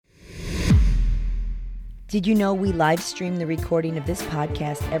Did you know we live stream the recording of this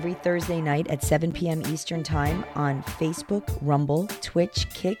podcast every Thursday night at 7 p.m. Eastern Time on Facebook, Rumble, Twitch,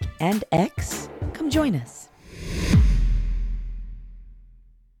 Kick, and X? Come join us.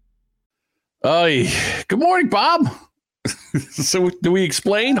 Good morning, Bob. So do we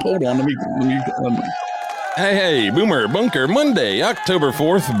explain? Hold on. Let me. Hey, Boomer Bunker Monday, October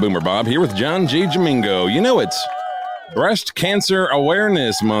 4th. Boomer Bob here with John G. Jamingo. You know, it's Breast Cancer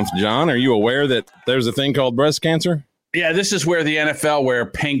Awareness Month, John. Are you aware that there's a thing called breast cancer? Yeah, this is where the NFL wear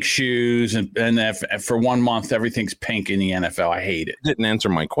pink shoes, and for 1 month, everything's pink in the NFL. I hate it. Didn't answer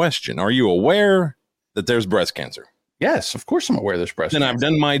my question. Are you aware that there's breast cancer? Yes, of course I'm aware there's breast cancer. Then I've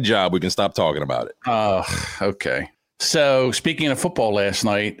done my job. We can stop talking about it. Okay. So speaking of football last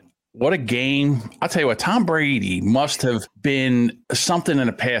night, what a game. I'll tell you what, Tom Brady must have been something in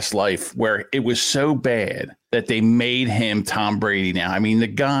a past life where it was so bad that they made him Tom Brady now. I mean, the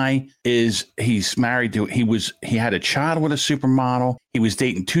guy he's married to, he had a child with a supermodel. He was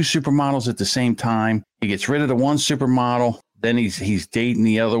dating 2 supermodels at the same time. He gets rid of the one supermodel. Then he's dating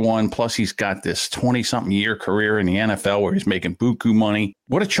the other one. Plus he's got this 20-something year career in the NFL where he's making buku money.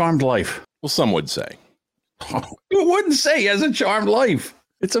 What a charmed life. Well, some would say. You wouldn't say he has a charmed life.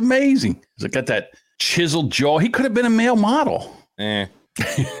 It's amazing. He's got that chiseled jaw. He could have been a male model. You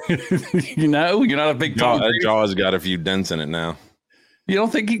know, you're not a big Tom Brady. Jaw's got a few dents in it now. You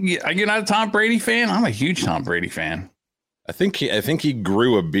don't think you're not a Tom Brady fan? I'm a huge Tom Brady fan. I think he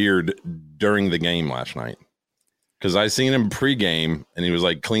grew a beard during the game last night, because I seen him pregame and he was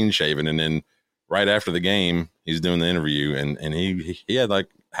like clean shaven, and then right after the game he's doing the interview and he had like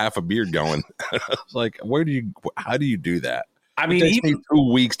half a beard going. I was like, how do you do that? I mean, it takes me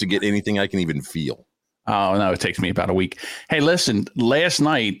 2 weeks to get anything I can even feel. Oh, no, it takes me about a week. Hey, listen, last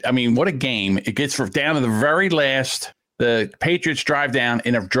night, I mean, what a game. It gets down to the very last. The Patriots drive down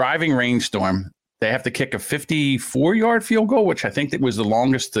in a driving rainstorm. They have to kick a 54-yard field goal, which I think that was the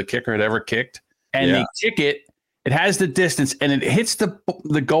longest the kicker had ever kicked. And They kick it. It has the distance, and it hits the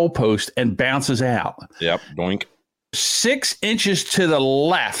goalpost and bounces out. Yep, doink. 6 inches to the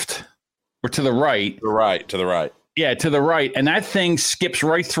left or to the right. To the right. Yeah, to the right, and that thing skips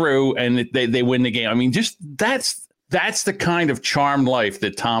right through, and they win the game. I mean, just that's the kind of charmed life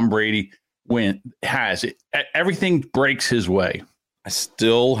that Tom Brady has. Everything breaks his way. I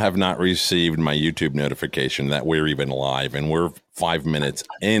still have not received my YouTube notification that we're even live, and we're 5 minutes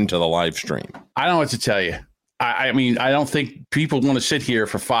into the live stream. I don't know what to tell you. I mean, I don't think people want to sit here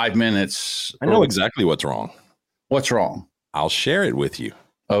for 5 minutes. I know exactly what's wrong. What's wrong? I'll share it with you.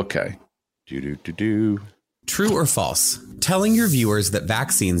 Okay. True or false? Telling your viewers that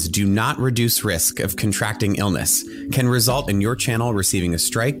vaccines do not reduce risk of contracting illness can result in your channel receiving a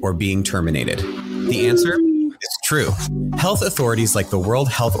strike or being terminated. The answer is true. Health authorities like the World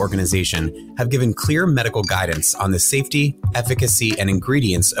Health Organization have given clear medical guidance on the safety, efficacy, and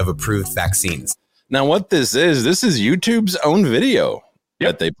ingredients of approved vaccines. Now, what this is YouTube's own video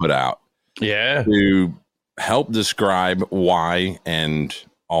that they put out. Yeah. To help describe why and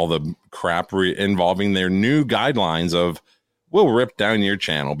all the crap involving their new guidelines of, we'll rip down your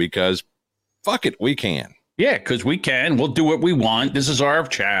channel because fuck it, we can. Yeah, because we can. We'll do what we want. This is our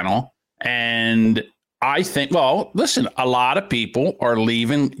channel. And I think, well, listen, a lot of people are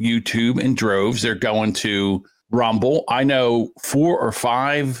leaving YouTube in droves. They're going to Rumble. I know 4 or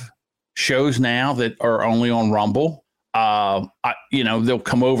 5 shows now that are only on Rumble. They'll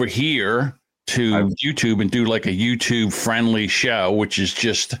come over here to YouTube and do like a YouTube friendly show, which is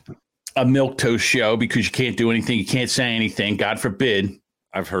just a milquetoast show because you can't do anything. You can't say anything. God forbid.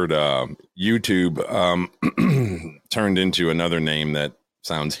 I've heard YouTube turned into another name that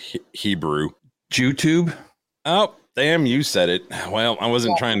sounds Hebrew. YouTube. Oh, damn. You said it. Well, I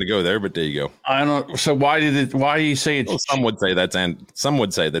wasn't trying to go there, but there you go. I don't know. So why do you say it? Well, some would say that's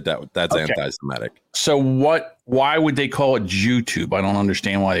anti-Semitic. So why would they call it YouTube? I don't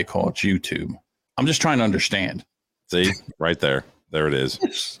understand why they call it YouTube. I'm just trying to understand. See, right there. There it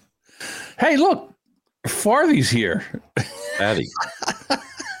is. Hey, look, Farley's here. Patty.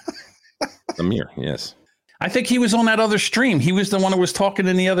 Amir, yes. I think he was on that other stream. He was the one who was talking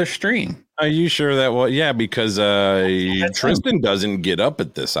in the other stream. Are you sure that was? Yeah, because Tristan doesn't get up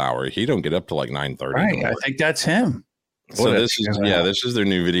at this hour. He don't get up till like 9:30. Right. I think that's him. So this is their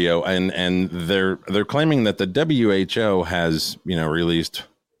new video, and they're claiming that the WHO has released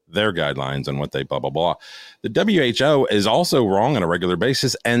their guidelines on what they blah blah blah. The WHO is also wrong on a regular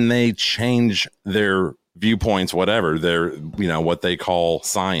basis, and they change their viewpoints, whatever they're what they call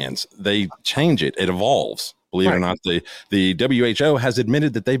science. They change it. It evolves. Believe it or not, the WHO has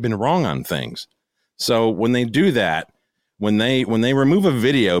admitted that they've been wrong on things. So when they do that, when they remove a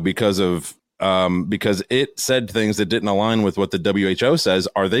video because of because it said things that didn't align with what the WHO says.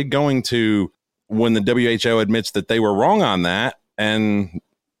 Are they going to, when the WHO admits that they were wrong on that, and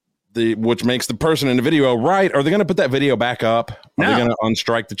which makes the person in the video right, are they going to put that video back up? Are they going to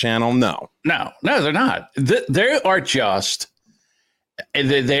unstrike the channel? No, they're not. They are just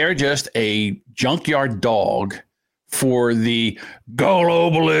a junkyard dog for the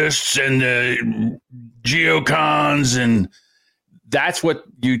globalists and the geocons, and that's what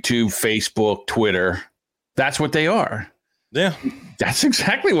YouTube, Facebook, Twitter, that's what they are. Yeah, that's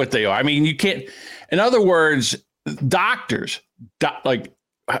exactly what they are. I mean, you can't, in other words, doctors,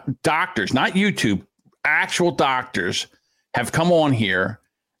 doctors, not YouTube, actual doctors have come on here,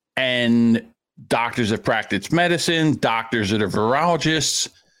 and doctors have practiced medicine, doctors that are virologists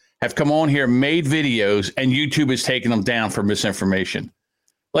have come on here, made videos, and YouTube has taken them down for misinformation.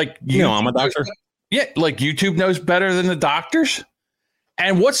 Like, I'm a doctor. Yeah, like YouTube knows better than the doctors.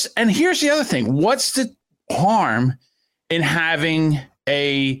 And here's the other thing. What's the harm in having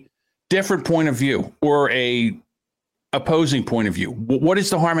a different point of view or a opposing point of view? What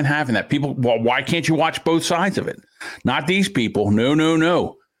is the harm in having that? People, why can't you watch both sides of it? Not these people.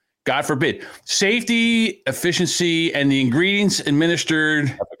 No. God forbid. Safety, efficiency, and the ingredients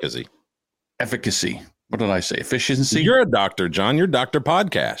administered. Efficacy. What did I say? Efficiency? You're a doctor, John. You're Dr.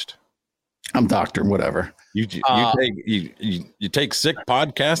 Podcast. I'm doctor, whatever. You take sick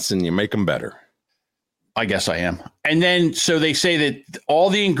podcasts and you make them better. I guess I am. And then, so they say that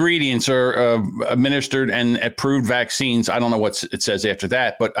all the ingredients are administered and approved vaccines. I don't know what it says after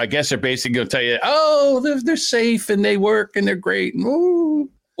that, but I guess they're basically going to tell you, they're safe and they work and they're great. Ooh.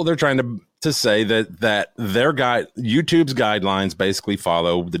 Well, they're trying to say that their YouTube's guidelines basically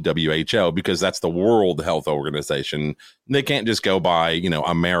follow the WHO, because that's the World Health Organization. They can't just go by,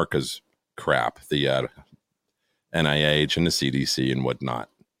 America's crap, the NIH and the CDC and whatnot.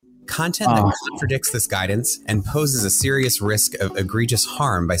 Content that contradicts this guidance and poses a serious risk of egregious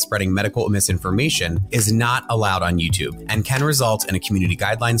harm by spreading medical misinformation is not allowed on YouTube and can result in a community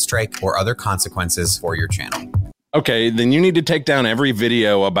guideline strike or other consequences for your channel. Okay, then you need to take down every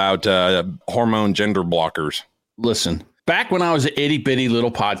video about hormone gender blockers. Listen, back when I was an itty bitty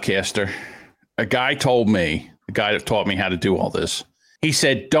little podcaster, a guy told me, the guy that taught me how to do all this, he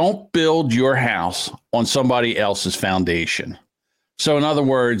said, don't build your house on somebody else's foundation. So in other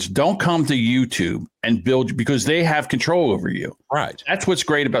words, don't come to YouTube and build, because they have control over you. Right. That's what's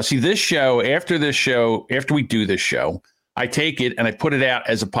great about, this show, after we do this show, I take it and I put it out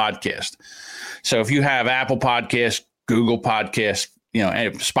as a podcast. So if you have Apple Podcasts, Google Podcasts,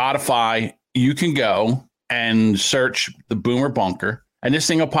 Spotify, you can go and search the Boomer Bunker, and this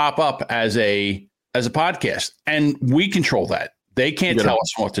thing will pop up as a podcast, and we control that. They can't tell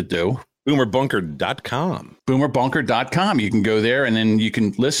us what to do. Boomerbunker.com. Boomerbunker.com. You can go there and then you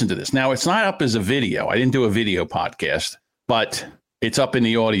can listen to this. Now, it's not up as a video. I didn't do a video podcast, but it's up in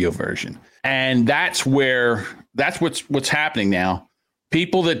the audio version. And that's what's happening now.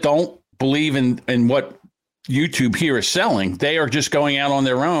 People that don't believe in what YouTube here is selling, they are just going out on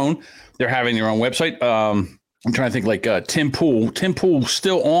their own. They're having their own website. I'm trying to think, like Tim Pool. Tim Pool's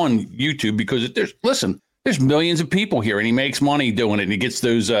still on YouTube because there's millions of people here, and he makes money doing it. And he gets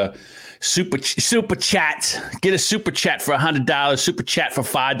those super chats. Get a super chat for $100, super chat for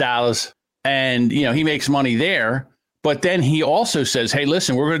 $5, and he makes money there. But then he also says, "Hey,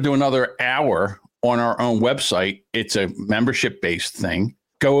 listen, we're going to do another hour on our own website. It's a membership-based thing.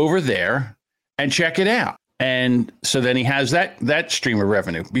 Go over there and check it out." And so then he has that stream of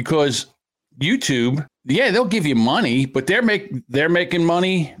revenue, because YouTube, they'll give you money, but they're making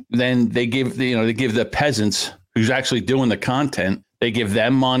money. Then they give the peasants who's actually doing the content, they give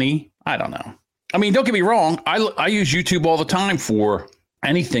them money. I don't know. I mean, don't get me wrong. I use YouTube all the time for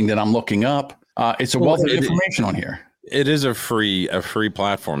anything that I'm looking up. It's a wealth of information on here. It is a free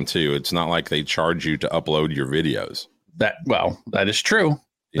platform too. It's not like they charge you to upload your videos. That is true.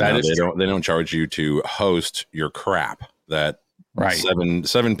 They don't charge you to host your crap that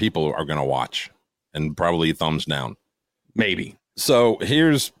seven people are going to watch and probably thumbs down. Maybe. So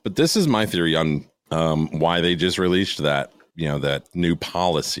but this is my theory on why they just released that new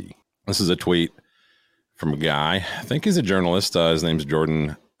policy. This is a tweet from a guy. I think he's a journalist. His name's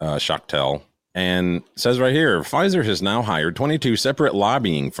Jordan Schachtel, and it says right here, Pfizer has now hired 22 separate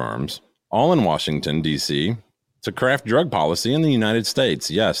lobbying firms, all in Washington, D.C., to craft drug policy in the United States.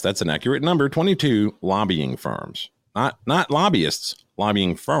 Yes, that's an accurate number. 22 lobbying firms, not lobbyists,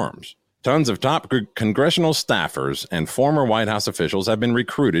 lobbying firms. Tons of top congressional staffers and former White House officials have been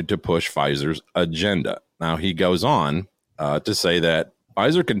recruited to push Pfizer's agenda. Now, he goes on to say that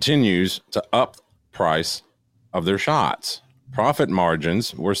Pfizer continues to up price of their shots. Profit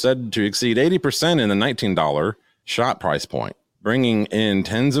margins were said to exceed 80% in the $19 shot price point, bringing in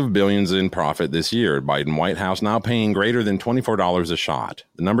tens of billions in profit this year. Biden White House now paying greater than $24 a shot.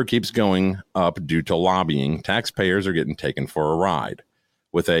 The number keeps going up due to lobbying. Taxpayers are getting taken for a ride.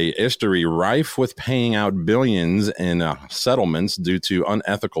 With a history rife with paying out billions in settlements due to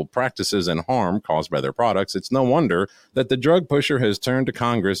unethical practices and harm caused by their products, it's no wonder that the drug pusher has turned to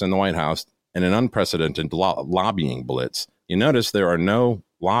Congress and the White House in an unprecedented lobbying blitz. You notice there are no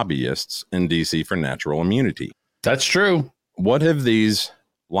lobbyists in D.C. for natural immunity. That's true. What have these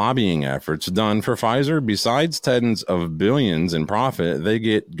lobbying efforts done for Pfizer? Besides tens of billions in profit, they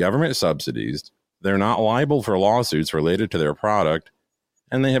get government subsidies. They're not liable for lawsuits related to their product.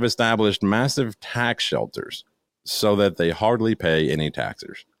 And they have established massive tax shelters so that they hardly pay any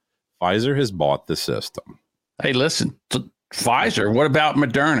taxes. Pfizer has bought the system. Hey, listen, Pfizer, what about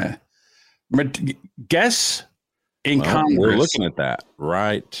Moderna? Guess in Congress. We're looking at that.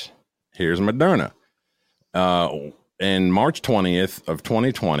 Right. Here's Moderna. In March 20th of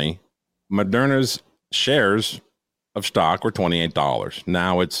 2020, Moderna's shares of stock were $28.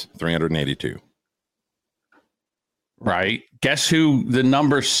 Now it's $382. Right. Guess who the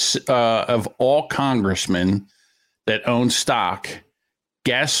numbers of all congressmen that own stock?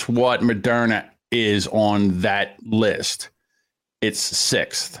 Guess what Moderna is on that list? It's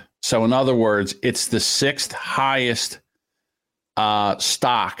sixth. So in other words, it's the sixth highest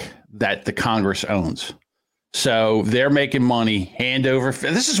stock that the Congress owns. So they're making money hand over.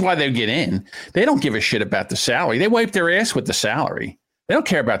 This is why they get in. They don't give a shit about the salary. They wipe their ass with the salary. They don't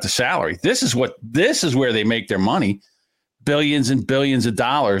care about the salary. This is where they make their money. Billions and billions of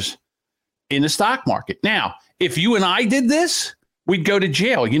dollars in the stock market. Now, if you and I did this, we'd go to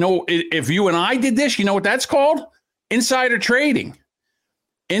jail. You know, if you and I did this, you know what that's called? Insider trading.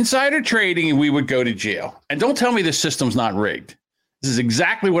 Insider trading, and we would go to jail. And don't tell me the system's not rigged. This is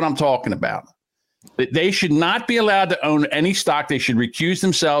exactly what I'm talking about. They should not be allowed to own any stock. They should recuse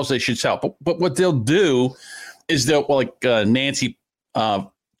themselves. They should sell. But what they'll do is Nancy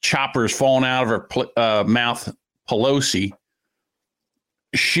Chopper's falling out of her mouth, Pelosi,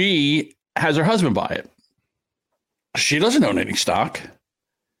 she has her husband buy it. She doesn't own any stock.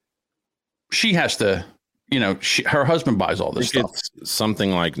 She has to, her husband buys all this stuff. It's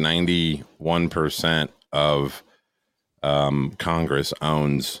something like 91% of Congress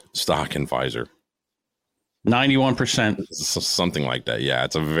owns stock in Pfizer. 91%. Something like that. Yeah,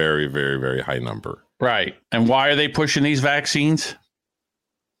 it's a very, very, very high number. Right. And why are they pushing these vaccines?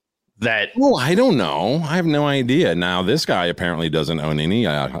 Well, I don't know. I have no idea. Now, this guy apparently doesn't own any.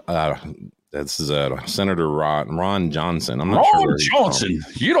 That's Senator Ron Johnson. I'm not sure. Ron Johnson.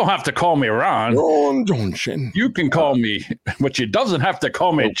 You don't have to call me Ron. Ron Johnson. You can call me, but you doesn't have to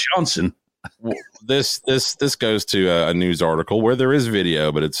call me Johnson. This goes to a news article where there is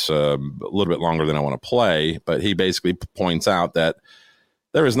video, but it's a little bit longer than I want to play. But he basically points out that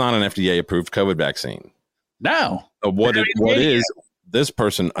there is not an FDA-approved COVID vaccine. No. What is this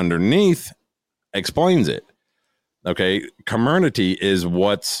person underneath explains it. Okay, Comirnaty is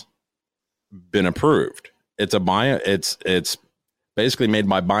what's been approved. It's basically made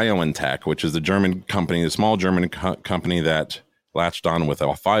by BioNTech, which is the German company, the small German company that latched on with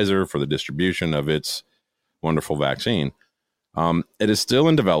Pfizer for the distribution of its wonderful vaccine. It is still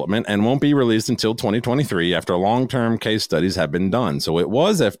in development and won't be released until 2023 after long-term case studies have been done. So it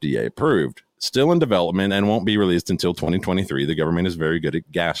was FDA approved, still in development, and won't be released until 2023. The government is very good at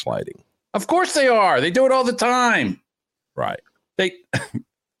gaslighting. Of course they are. They do it all the time. Right. They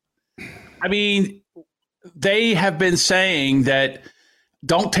have been saying that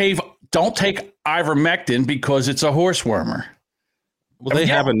don't take ivermectin because it's a horse wormer. Well, they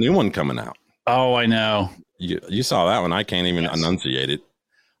have a new one coming out. Oh, I know. You saw that one. I can't even enunciate it.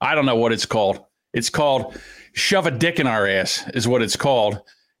 I don't know what it's called. It's called Shove a Dick in Our Ass is what it's called.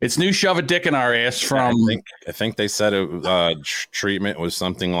 It's new Shove a Dick in Our Ass from... I think they said treatment was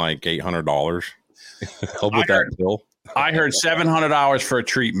something like $800. Help with that bill. I heard $700 for a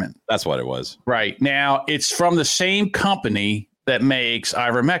treatment. That's what it was. Right. Now, it's from the same company that makes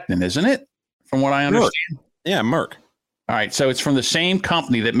ivermectin, isn't it? From what I understand. Merck. Yeah, Merck. All right. So it's from the same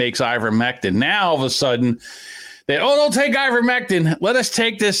company that makes ivermectin. Now, all of a sudden, don't take ivermectin. Let us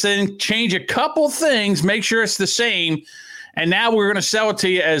take this thing, change a couple things, make sure it's the same. And now we're going to sell it to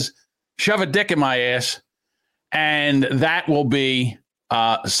you as shove a dick in my ass. And that will be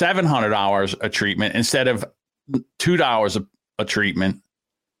 $700 a treatment instead of $2 a treatment.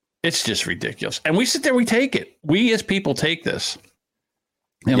 It's just ridiculous. And we sit there, we take it. We as people take this.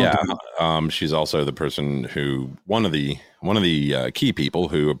 She's also the person who one of the key people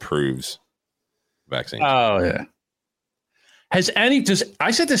who approves vaccines. Oh yeah. I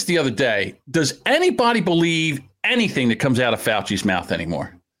said this the other day, does anybody believe anything that comes out of Fauci's mouth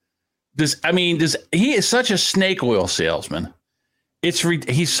anymore? He is such a snake oil salesman.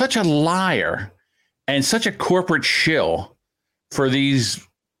 He's such a liar and such a corporate shill for these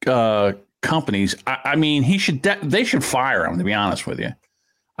companies. They should fire him, to be honest with you.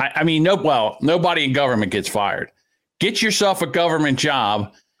 Nobody in government gets fired. Get yourself a government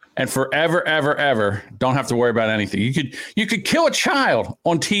job and forever, ever, ever don't have to worry about anything. You could kill a child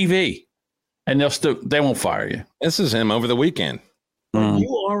on TV and they won't fire you. This is him over the weekend.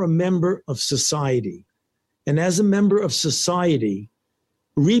 You are a member of society. And as a member of society,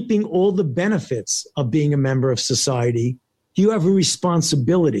 reaping all the benefits of being a member of society, you have a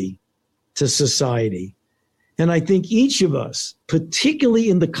responsibility to society. And I think each of us, particularly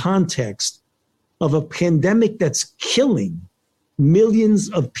in the context of a pandemic that's killing millions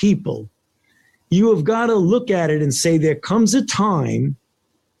of people, you have got to look at it and say there comes a time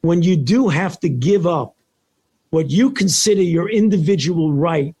when you do have to give up what you consider your individual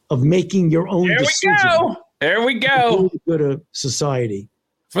right of making your own decision. There we go. For the good of society.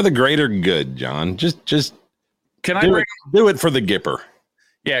 For the greater good, John. Just do it for the Gipper.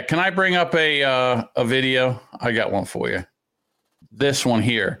 Yeah, can I bring up a video? I got one for you. This one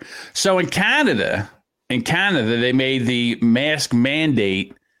here. So in Canada, they made the mask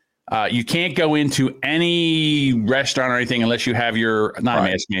mandate. You can't go into any restaurant or anything unless you have a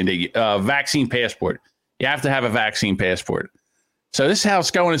mask mandate, vaccine passport. You have to have a vaccine passport. So this is how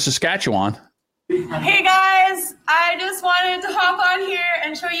it's going in Saskatchewan. Hey guys, I just wanted to hop on here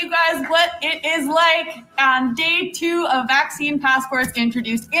and show you guys what it is like on day 2 of vaccine passports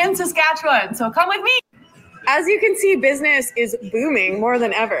introduced in Saskatchewan. So come with me. As you can see, business is booming more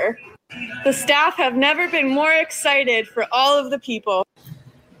than ever. The staff have never been more excited for all of the people.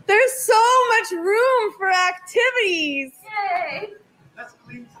 There's so much room for activities. Yay!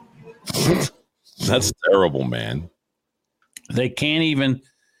 That's terrible, man. They can't even,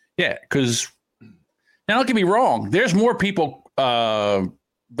 because now don't get me wrong. There's more people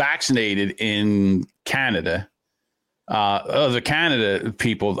vaccinated in Canada. The Canada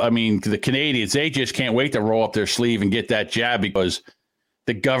people, the Canadians, they just can't wait to roll up their sleeve and get that jab because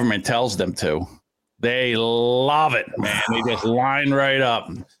the government tells them to. They love it, man. They just line right up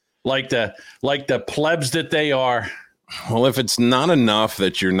like the plebs that they are. Well, if it's not enough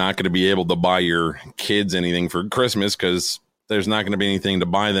that you're not going to be able to buy your kids anything for Christmas because there's not going to be anything to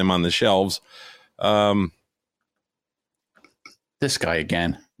buy them on the shelves. This guy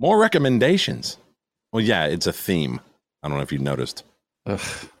again. More recommendations. Well, yeah, it's a theme. I don't know if you noticed. Ugh.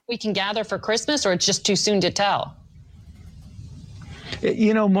 We can gather for Christmas, or it's just too soon to tell?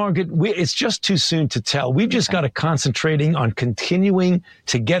 You know, Margaret, it's just too soon to tell. We've just got to concentrating on continuing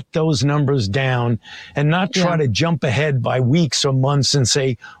to get those numbers down and not try to jump ahead by weeks or months and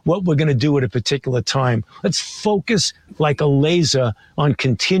say what we're going to do at a particular time. Let's focus like a laser on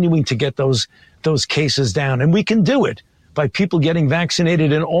continuing to get those cases down. And we can do it by people getting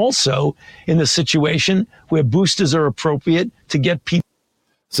vaccinated and also in the situation where boosters are appropriate to get people.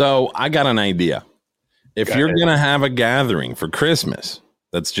 So I got an idea. If you're going to have a gathering for Christmas,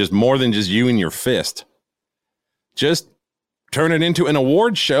 that's just more than just you and your fist, just turn it into an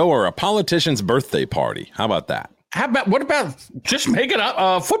award show or a politician's birthday party. How about that? What about just make it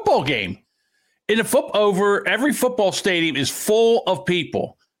a football game? Every football stadium is full of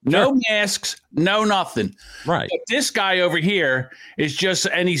people. No masks, no nothing. Right. But this guy over here is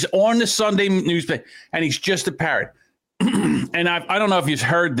and he's on the Sunday newspaper, and he's just a parrot. And I don't know if you've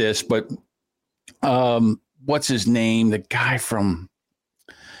heard this, but what's his name? The guy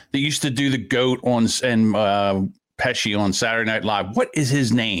that used to do the goat and Pesci on Saturday Night Live. What is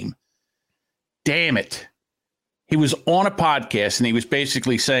his name? Damn it. He was on a podcast and he was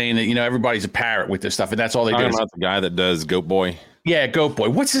basically saying that, everybody's a parrot with this stuff. And that's all they do. About the guy that does Goat Boy. Yeah, Goat Boy.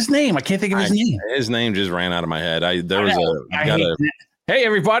 What's his name? I can't think of his name. His name just ran out of my head. Hey,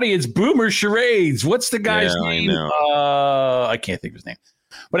 everybody, it's Boomer Charades. What's the guy's name? I can't think of his name.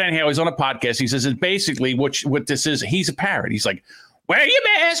 But anyhow, he's on a podcast. He says, basically what this is, he's a parrot. He's like, wear your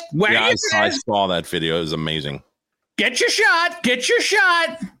mask. I saw that video. It was amazing. Get your shot.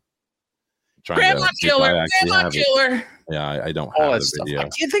 Grandma Killer. Yeah, I don't have the video. I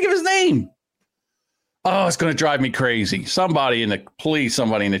can't think of his name. Oh, it's going to drive me crazy. Somebody in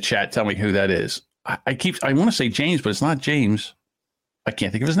the chat, tell me who that is. I want to say James, but it's not James. I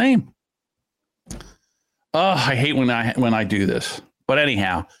can't think of his name. Oh, I hate when I do this. But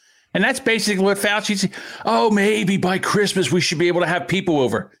anyhow, and that's basically what Fauci said. Oh, maybe by Christmas we should be able to have people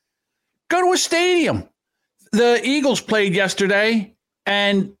over. Go to a stadium. The Eagles played yesterday,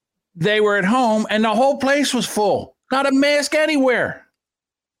 and they were at home, and the whole place was full. Not a mask anywhere.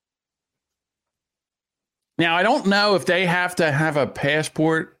 Now, I don't know if they have to have a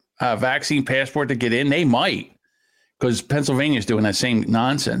passport, a vaccine passport to get in. They might, because Pennsylvania's doing that same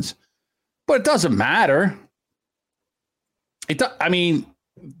nonsense. But it doesn't matter. I mean,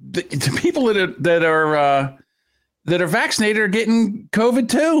 the people that are vaccinated are getting COVID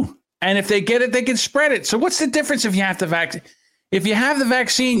too. And if they get it, they can spread it. So what's the difference if you have the vaccine? If you have the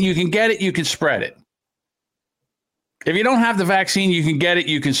vaccine, you can get it, you can spread it. If you don't have the vaccine, you can get it,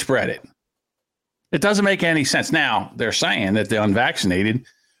 you can spread it. It doesn't make any sense. Now, they're saying that the unvaccinated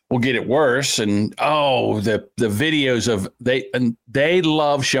will get it worse. And, the videos of they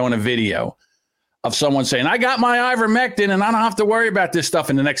love showing a video of someone saying, I got my ivermectin and I don't have to worry about this stuff.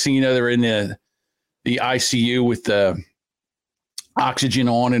 And the next thing you know, they're in the ICU with the oxygen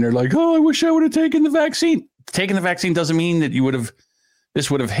on, and they're like, I wish I would have taken the vaccine. Taking the vaccine doesn't mean that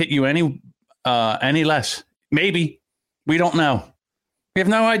this would have hit you any less. Maybe. We don't know. We have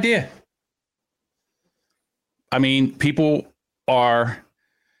no idea. I mean, people are,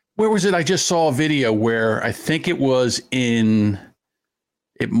 where was it? I just saw a video where I think it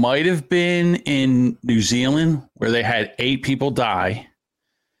might have been in New Zealand, where they had 8 people die.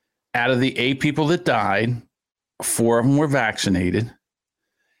 Out of the 8 people that died, 4 of them were vaccinated,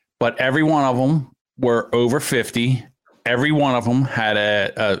 but every one of them were over 50. Every one of them had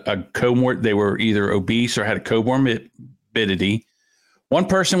a comorbid. They were either obese or had a comorbidity. One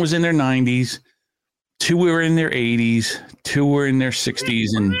person was in their 90s. 2 were in their 80s. 2 were in their 60s,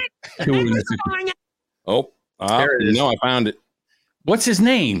 and 2 were in their 50s. Oh, there it is. No, I found it. What's his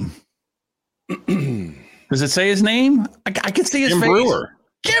name? Does it say his name? I can see his face. Brewer.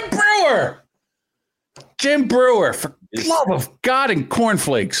 Jim Brewer. Jim Brewer, for the love of God and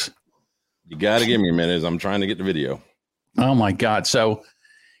cornflakes. You got to give me a minute. I'm trying to get the video. Oh, my God. So,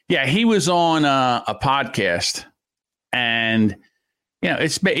 yeah, he was on a podcast, and,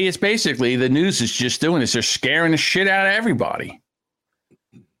 it's basically the news is just doing this. They're scaring the shit out of everybody.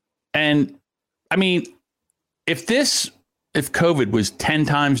 And, I mean, if COVID was 10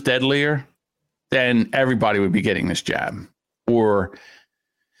 times deadlier, then everybody would be getting this jab, or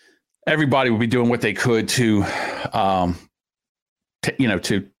everybody would be doing what they could to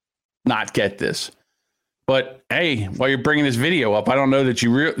not get this. But hey, while you're bringing this video up, I don't know that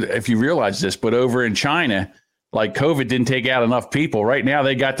if you realize this, but over in China, like, COVID didn't take out enough people. Right now,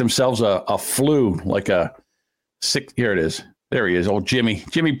 they got themselves a flu, like a sick. Here it is. There he is, old Jimmy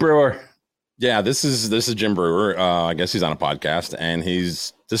Brewer. Yeah, this is Jim Brewer. I guess he's on a podcast, and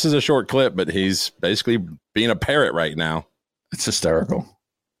this is a short clip, but he's basically being a parrot right now. It's hysterical.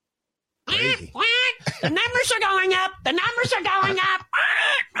 Crazy. The numbers are going up. The numbers are going up.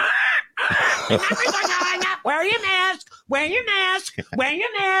 The numbers are going up. Wear your mask. Wear your mask. Wear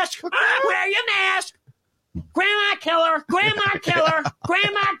your mask. Wear your mask. Grandma killer. Grandma killer.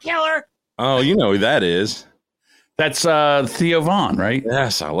 Grandma killer. Oh, you know who that is. That's Theo Vaughn, right?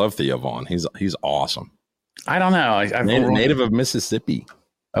 Yes, I love Theo Vaughn. He's awesome. I don't know. Native of Mississippi.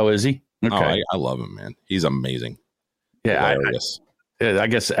 Oh, is he? Okay. I love him, man. He's amazing. Yeah, I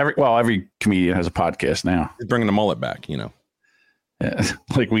guess every comedian has a podcast now. He's bringing the mullet back, Yeah,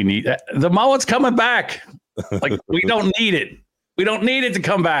 like we need the mullet's coming back. Like, we don't need it. We don't need it to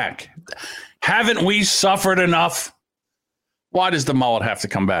come back. Haven't we suffered enough? Why does the mullet have to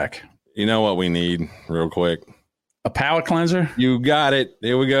come back? You know what we need, real quick? A palate cleanser? You got it.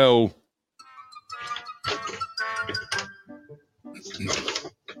 Here we go.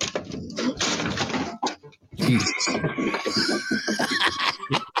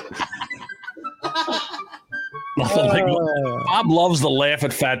 Bob loves to laugh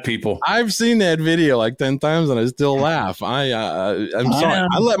at fat people. I've seen that video like 10 times and I still laugh. I'm sorry.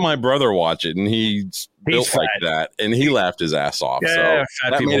 I let my brother watch it and he's built like that and he laughed his ass off. Yeah, so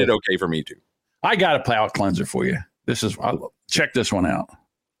that made it okay for me too. I got a palate cleanser for you. Check this one out.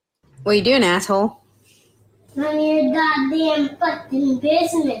 What you doing, asshole? None of your goddamn fucking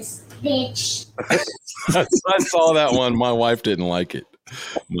business, bitch. I saw that one. My wife didn't like it.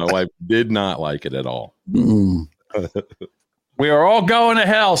 My wife did not like it at all. We are all going to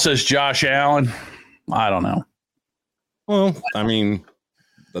hell, says Josh Allen. I don't know. Well, I mean,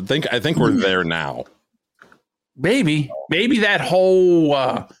 I think we're there now. Maybe that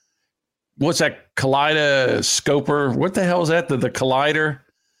whole what's that kaleidoscoper? What the hell is that? The collider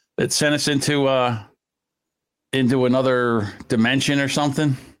that sent us into another dimension or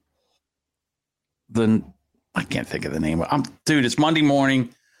something. I can't think of the name. Dude, it's Monday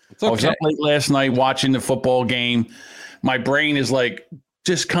morning. Okay. I was up late last night watching the football game. My brain is like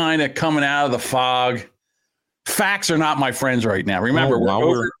just kind of coming out of the fog. Facts are not my friends right now. Remember,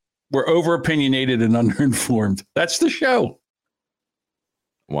 We're over opinionated and underinformed. That's the show.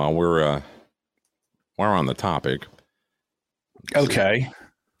 While we're on the topic. Okay.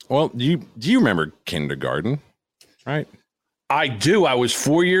 Well, do you remember kindergarten? Right. I do. I was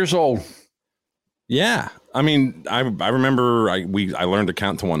 4 years old. Yeah. I mean, I remember I learned to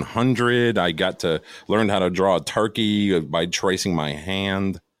count to 100. I got to learn how to draw a turkey by tracing my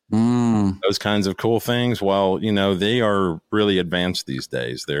hand. Those kinds of cool things. Well, they are really advanced these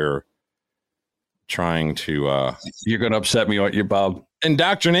days. They're trying to you're going to upset me, aren't you, Bob?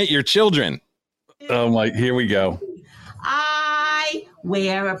 Indoctrinate your children. Oh my, here we go. I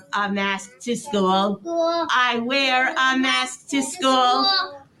wear a mask to school. I wear a mask to school.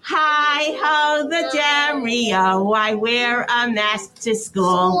 Hi ho the Dario. I wear a mask to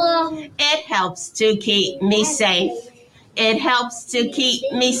school. It helps to keep me safe. It helps to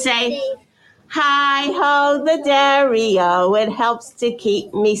keep me safe. Hi ho the Dario. It helps to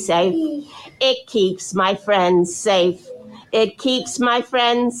keep me safe. It keeps my friends safe. It keeps my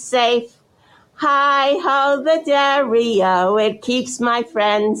friends safe. Hi ho the Dario. It keeps my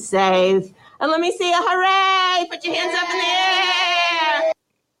friends safe. And let me see a hooray! Put your hands up in the air.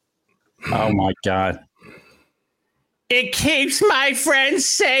 Oh my God. It keeps my friends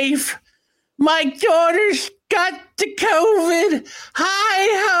safe. My daughter's got the COVID. Hi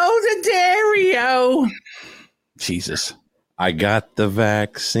ho the Dario. Jesus. I got the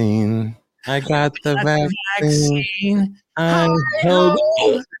vaccine. I got the vaccine. I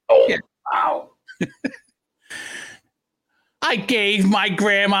I gave my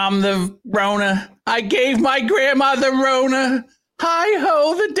grandma the Rona. I gave my grandma the Rona. Hi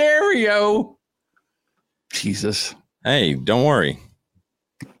ho the Dario. Jesus. Hey, don't worry.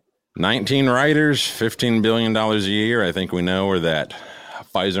 19 writers, $15 billion a year. I think we know where that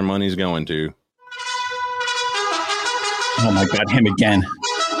Pfizer money's going to. Oh my God, him again.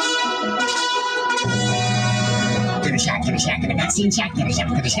 Get a shot, get a vaccine shot, get a shot,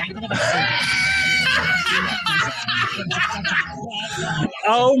 get a shot, get a vaccine.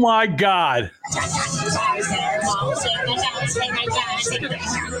 Oh my God.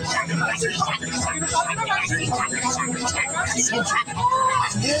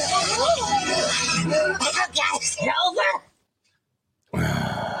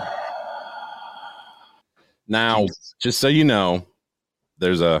 Now, just so you know,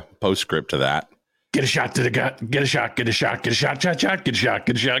 there's a postscript to that. Get a shot to the gut. Get a shot. Get a shot. Get a shot. Shot. Shot. Get a shot.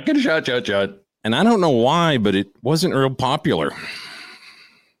 Get a shot. Get a shot. Shot. Shot. And I don't know why, but it wasn't real popular.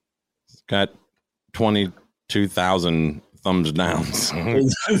 It's got 22,000 thumbs downs.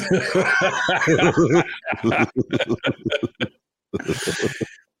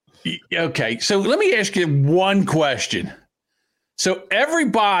 Okay, so let me ask you one question. So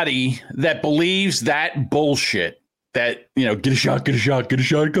everybody that believes that bullshit, that, get a shot, get a shot, get a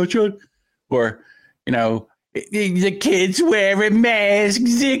shot, get a shot, or, the kids wearing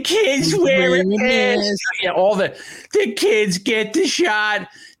masks, the kids wearing masks, yeah, the kids get the shot,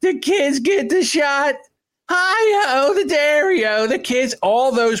 the kids get the shot. Hi ho, the Dario, the kids,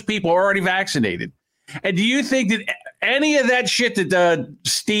 all those people are already vaccinated. And do you think that any of that shit that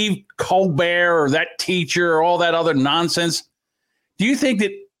Steve Colbert or that teacher or all that other nonsense, do you think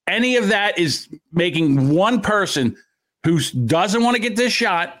that any of that is making one person who doesn't want to get this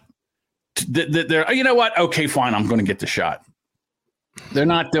shot, they're, you know what? Okay, fine, I'm going to get the shot. They're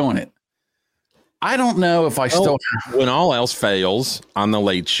not doing it. I don't know if I still... When all else fails on The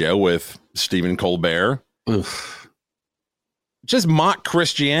Late Show with Stephen Colbert, just mock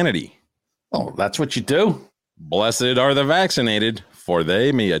Christianity. Oh, that's what you do. Blessed are the vaccinated, for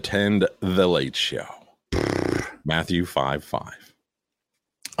they may attend The Late Show. Matthew 5:5.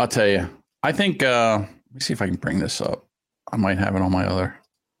 I'll tell you. I think, let me see if I can bring this up. I might have it on my other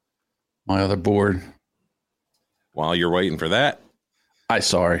board. While you're waiting for that, I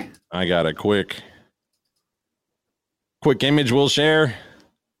got a quick image we'll share.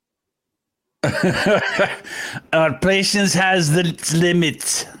 Our patience has the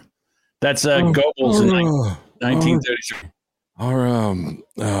limits. That's Goebbels in 1933.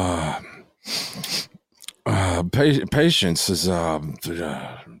 Our patience is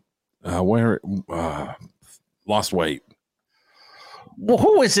lost weight. Well,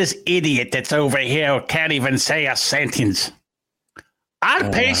 who is this idiot that's over here who can't even say a sentence? Our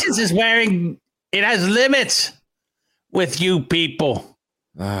patience is it has limits with you people.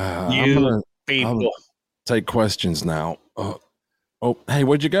 I'll take questions now. Hey,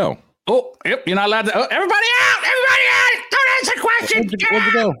 where'd you go? Oh, yep, you're not allowed to. Oh, everybody out! Everybody out! Don't answer questions! Where'd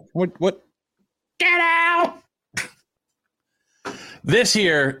you go? What? Get out! This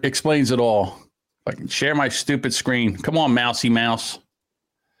here explains it all. If I can share my stupid screen. Come on, mousy mouse.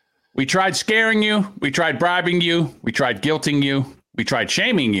 We tried scaring you. We tried bribing you. We tried guilting you. We tried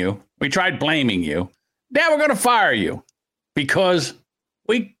shaming you. We tried blaming you. Now we're going to fire you because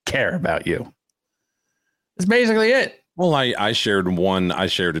we care about you. That's basically it. Well, I shared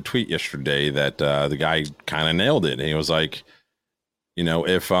a tweet yesterday that the guy kind of nailed it. He was like,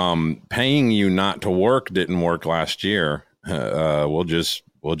 if paying you not to work didn't work last year, we'll just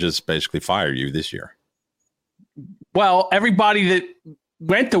basically fire you this year. Well, everybody that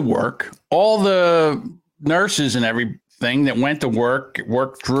went to work, all the nurses and everything that went to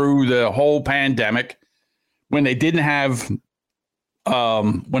worked through the whole pandemic when they didn't have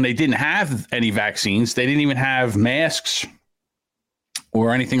any vaccines, they didn't even have masks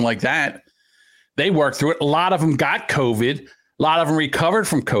or anything like that. They worked through it. A lot of them got COVID. A lot of them recovered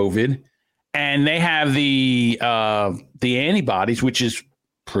from COVID, and they have the antibodies, which is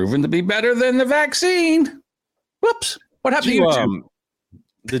proven to be better than the vaccine. Whoops! What happened to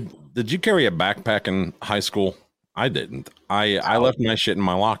you? Did you carry a backpack in high school? I didn't. I left my shit in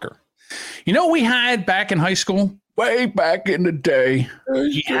my locker. You know what we had back in high school? Way back in the day,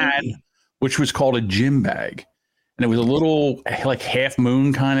 we had, which was called a gym bag, and it was a little like half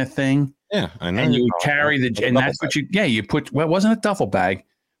moon kind of thing. Yeah, I know. And you would carry and that's what you put. Well, it wasn't a duffel bag.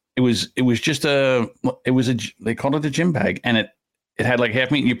 It was just they called it a gym bag, and it had like half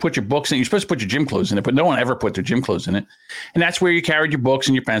meat. You put your books in. You're supposed to put your gym clothes in it, but no one ever put their gym clothes in it. And that's where you carried your books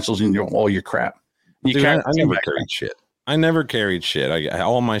and your pencils and all your crap. I never carried shit. I never carried shit.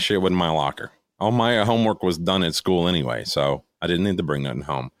 All my shit was in my locker. All my homework was done at school anyway, so I didn't need to bring nothing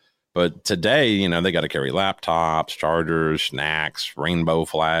home. But today, they got to carry laptops, chargers, snacks, rainbow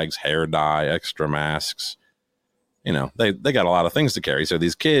flags, hair dye, extra masks. They got a lot of things to carry. So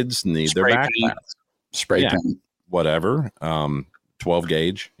these kids need their backpacks, spray paint, whatever, 12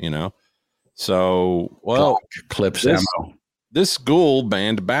 gauge. So clips ammo. This school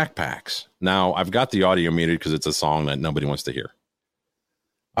banned backpacks. Now I've got the audio muted because it's a song that nobody wants to hear.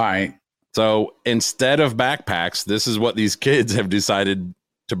 All right. So instead of backpacks, this is what these kids have decided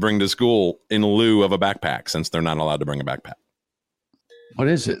to bring to school in lieu of a backpack, since they're not allowed to bring a backpack. What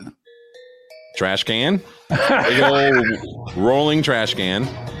is it? Trash can. Big old rolling trash can.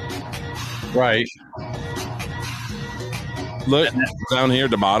 Right. Look down here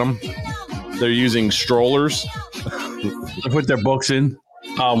at the bottom. They're using strollers to put their books in.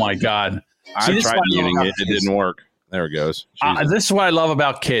 Oh my God. I tried using it. It didn't work. There it goes. This is what I love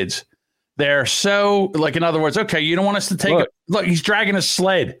about kids. They're so, like, in other words, okay, you don't want us to take it. Look, he's dragging a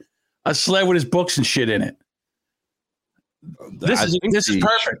sled with his books and shit in it. This is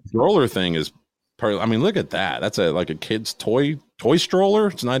perfect. Stroller thing is perfect. I mean, look at that. That's like a kid's toy stroller.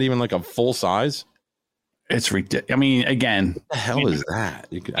 It's not even like a full size. It's ridiculous. I mean, again, what the hell is that?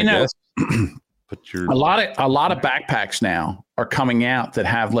 I guess put your a lot of backpacks now are coming out that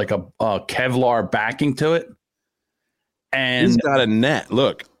have like a Kevlar backing to it, and he's got a net.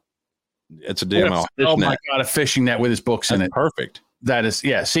 Look. It's a damn my God, a fishing net with his books in it. Perfect. That is,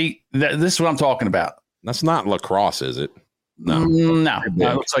 yeah. See, this is what I'm talking about. That's not lacrosse, is it? No. No. It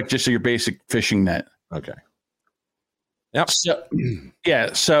looks like just your basic fishing net. Okay. Yep. So,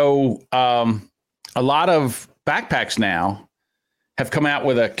 yeah. So, a lot of backpacks now have come out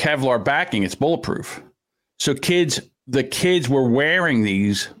with a Kevlar backing. It's bulletproof. So the kids were wearing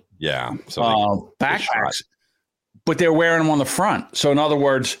these backpacks, but they're wearing them on the front. So in other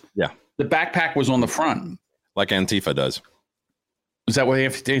words, the backpack was on the front. Like Antifa does. Is that what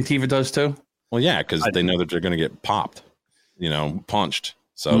Antifa does too? Well, yeah, because they know that they're going to get popped, punched.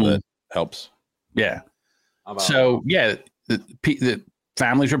 So that helps. Yeah. So, yeah, the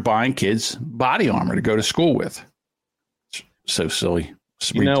families are buying kids body armor to go to school with. So silly.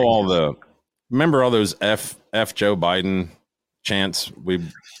 Remember all those F Joe Biden chants we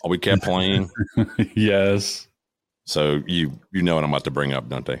kept playing? Yes. So you know what I'm about to bring up,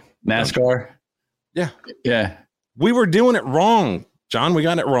 don't they? NASCAR? Yeah. We were doing it wrong, John. We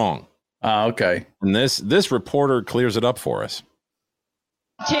got it wrong. Okay. And this reporter clears it up for us.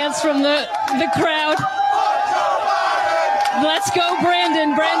 Chants from the crowd. Let's go,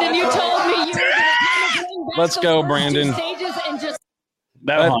 Brandon. Brandon, you told me you were going to bring back Let's go, Brandon. Stages and just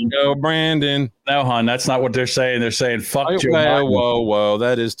Let's go, Brandon. No, hon, that's not what they're saying. They're saying, fuck Joe Biden. Whoa.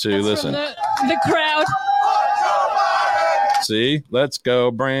 That is too. Listen. The crowd. See? Let's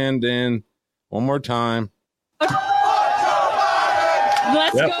go, Brandon. One more time. Let's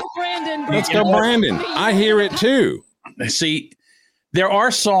go, Brandon. Let's go, Brandon. I hear it too. See, there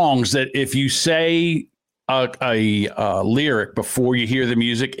are songs that if you say a lyric before you hear the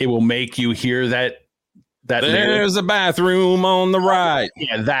music, it will make you hear that There's a bathroom on the right.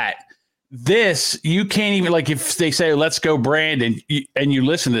 Yeah, that. This, you can't even, like, if they say, let's go Brandon, and you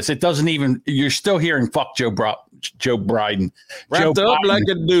listen to this, it doesn't even, you're still hearing fuck Joe Biden. Wrapped up like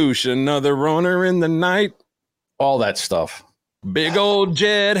a douche, another runner in the night. All that stuff. Big old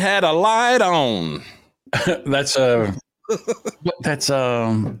Jed had a light on. That's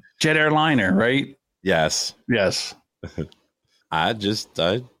Jet Airliner, right? Yes. I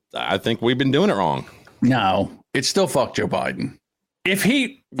think we've been doing it wrong. No, it's still fuck Joe Biden.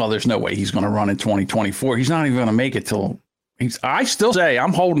 There's no way he's going to run in 2024. He's not even going to make it I still say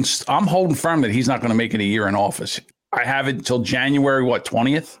I'm holding firm that he's not going to make it a year in office. I have it until January,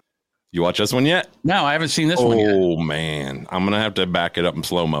 20th? You watch this one yet? No, I haven't seen this one yet. Oh, man. I'm going to have to back it up in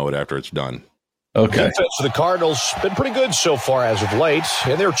slow mode after it's done. Okay. Defense for the Cardinals been pretty good so far as of late,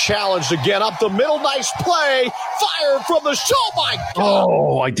 and they're challenged again up the middle. Nice play, fired from the show. My God!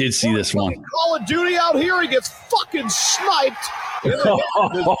 Oh, I did see this one. Call of Duty out here. He gets fucking sniped. There's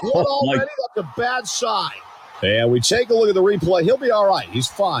blood already. That's a bad sign. And we take a look at the replay. He'll be all right. He's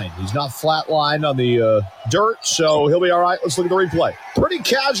fine. He's not flatlined on the dirt, so he'll be all right. Let's look at the replay. Pretty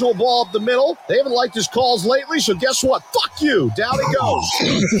casual ball up the middle. They haven't liked his calls lately, so guess what? Fuck you. Down he goes.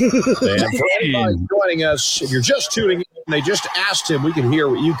 And for anybody joining us, if you're just tuning in, they just asked him. We can hear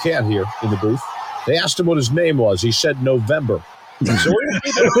what you can't hear in the booth. They asked him what his name was. He said November. So we're going to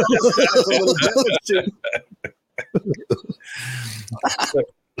keep it a little bit.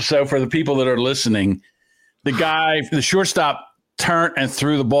 So for the people that are listening, the shortstop turned and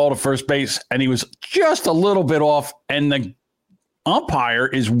threw the ball to first base, and he was just a little bit off, and the umpire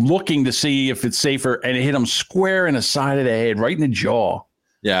is looking to see if it's safer, and it hit him square in the side of the head, right in the jaw.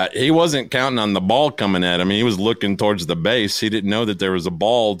 Yeah, he wasn't counting on the ball coming at him. He was looking towards the base. He didn't know that there was a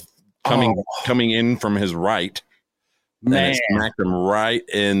ball coming in from his right. Man. And it smacked him right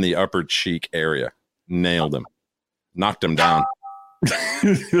in the upper cheek area. Nailed him. Knocked him down.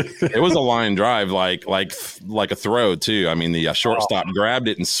 It was a line drive, like a throw too. I mean, the shortstop grabbed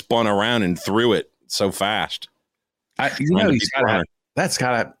it and spun around and threw it so fast. I can't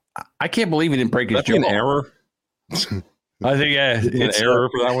believe he didn't break his jaw. An error. I think it's an error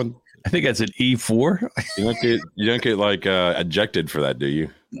for that one. I think that's an E4. You don't get like ejected for that, do you?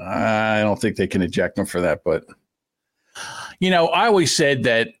 I don't think they can eject him for that. But I always said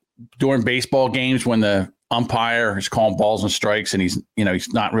that during baseball games when the umpire is calling balls and strikes and he's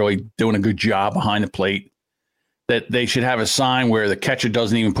not really doing a good job behind the plate, that they should have a sign where the catcher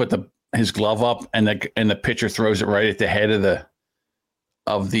doesn't even put his glove up and the pitcher throws it right at the head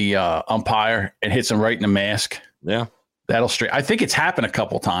of the umpire and hits him right in the mask. Yeah. That'll straight. I think it's happened a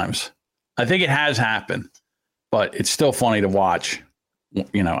couple times. I think it has happened, but it's still funny to watch.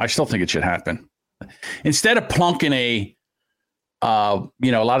 I still think it should happen. Instead of plunking a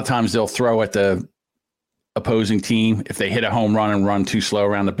lot of times they'll throw at the opposing team if they hit a home run and run too slow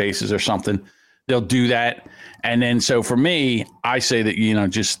around the bases or something. They'll do that, and then so for me, I say that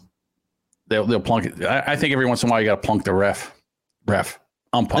just they'll plunk it. I think every once in a while you got to plunk the ref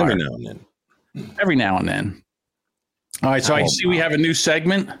umpire every now and then. All right, so I see we have a new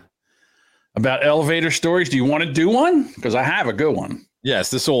segment about elevator stories. Do you want to do one? Because I have a good one. Yes,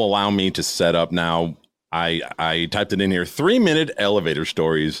 this will allow me to set up now. I typed it in here. 3-minute elevator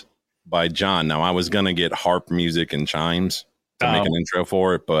stories by John. Now I was gonna get harp music and chimes to make an intro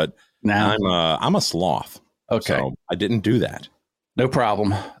for it, but now I'm a sloth. Okay, so I didn't do that. No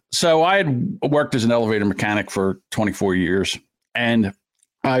problem. So I had worked as an elevator mechanic for 24 years, and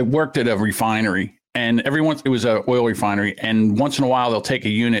I worked at a refinery. And it was an oil refinery, and once in a while they'll take a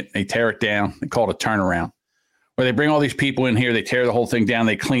unit, they tear it down, they call it a turnaround, where they bring all these people in here, they tear the whole thing down,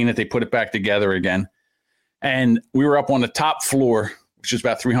 they clean it, they put it back together again. And we were up on the top floor, which is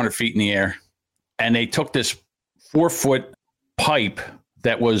about 300 feet in the air. And they took this 4-foot pipe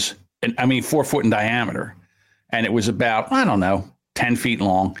that was, 4 foot in diameter. And it was about, 10 feet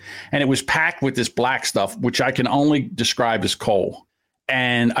long. And it was packed with this black stuff, which I can only describe as coal.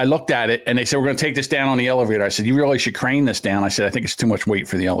 And I looked at it and they said, we're going to take this down on the elevator. I said, you really should crane this down. I said, I think it's too much weight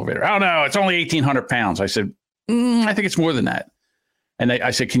for the elevator. Oh, no, it's only 1,800 pounds. I said, I think it's more than that. And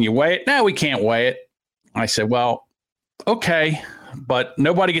I said, can you weigh it? No, we can't weigh it. I said, well, okay, but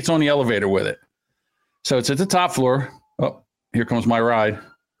nobody gets on the elevator with it. So it's at the top floor. Oh, here comes my ride.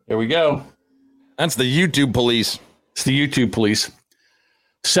 There we go. That's the YouTube police. It's the YouTube police.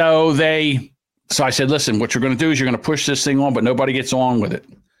 So I said, listen, what you're going to do is you're going to push this thing on, but nobody gets on with it.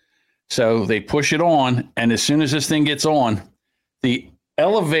 So they push it on. And as soon as this thing gets on, the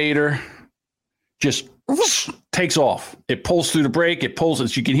elevator just takes off. It pulls through the brake. It pulls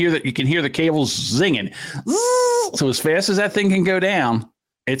it. You can hear the cables zinging. So as fast as that thing can go down,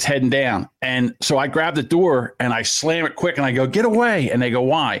 it's heading down. And so I grab the door and I slam it quick and I go, get away. And they go,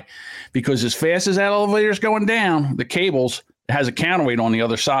 why? Because as fast as that elevator's going down, the cables, it has a counterweight on the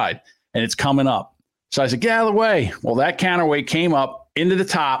other side and it's coming up. So I said, get out of the way. Well, that counterweight came up into the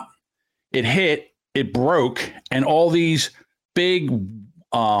top. It hit, it broke, and all these big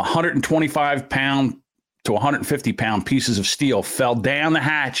 125 pound to 150 pound pieces of steel fell down the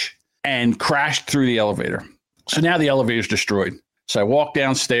hatch and crashed through the elevator. So now the elevator's destroyed. So I walked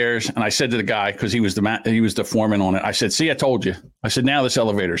downstairs and I said to the guy, because he was the foreman on it. I said, see, I told you. I said, now this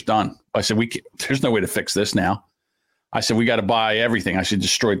elevator's done. I said, there's no way to fix this now. I said, we got to buy everything. I said,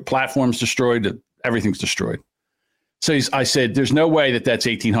 destroyed platforms, destroyed, everything's destroyed. So I said, there's no way that's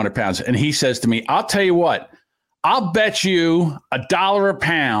 1,800 pounds. And he says to me, I'll tell you what, I'll bet you $1 a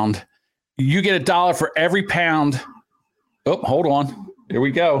pound. You get $1 for every pound. Oh, hold on. Here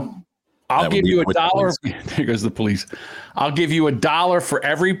we go. I'll give you $1. There goes the police. I'll give you $1 for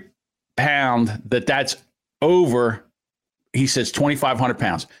every pound that's over. He says 2,500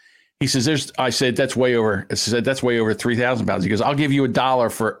 pounds. He says, I said, that's way over. I said, that's way over 3,000 pounds. He goes, I'll give you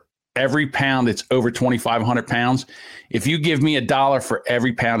 $1 for every pound that's over 2,500 pounds. If you give me $1 for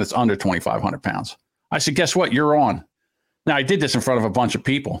every pound that's under 2,500 pounds. I said, guess what? You're on. Now, I did this in front of a bunch of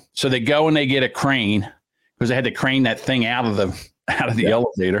people. So they go and they get a crane because they had to crane that thing out of the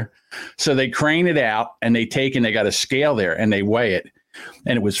elevator. So they crane it out and they got a scale there and they weigh it.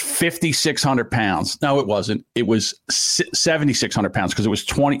 And it was 5,600 pounds. No, it wasn't. It was 7,600 pounds because it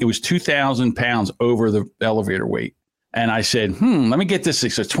was 2,000 pounds over the elevator weight. And I said, let me get this.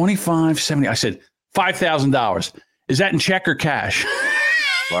 So 2570. I said, $5,000. Is that in check or cash?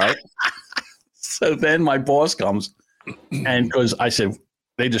 Right. So then my boss comes and because I said,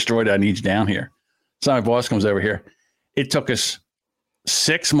 they destroyed it. I need you down here. So my boss comes over here. It took us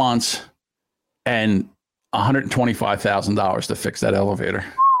 6 months and $125,000 to fix that elevator.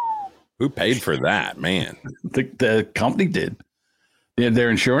 Who paid for that, man? The company did.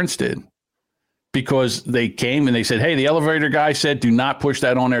 Their insurance did. Because they came and they said, hey, the elevator guy said, do not push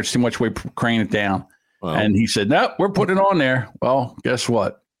that on there. It's too much weight, crane it down. Well, and he said, no, we're putting it on there. Well, guess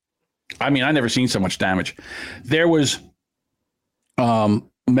what? I mean, I never seen so much damage. There was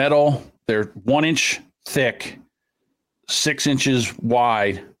metal. They're 1 inch thick, 6 inches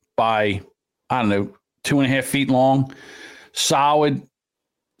wide by, I don't know, 2.5 feet long, solid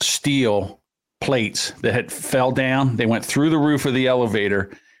steel plates that had fell down. They went through the roof of the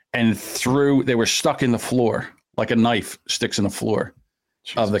elevator and they were stuck in the floor like a knife sticks in the floor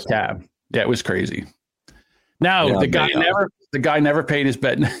of the cab. Yeah, it was crazy. No, the guy never paid his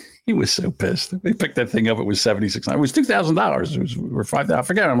bet. He was so pissed. They picked that thing up. It was $7,600. It was $2,000. It was $5,000. I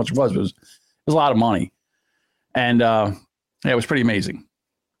forget how much it was. It was a lot of money. And it was pretty amazing.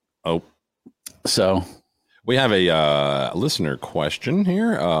 Oh, so we have a listener question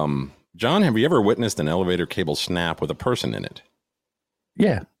here. John, have you ever witnessed an elevator cable snap with a person in it?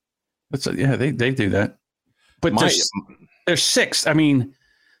 Yeah. They do that. But there's 6. I mean,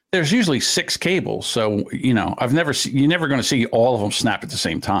 there's usually 6 cables. So, you're never going to see all of them snap at the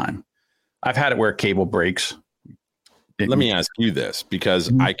same time. I've had it where a cable breaks. Let me ask you this,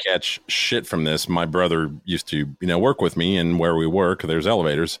 because I catch shit from this. My brother used to, work with me, and where we work, there's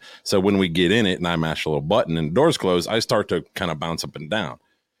elevators. So when we get in it and I mash a little button and the doors close, I start to kind of bounce up and down.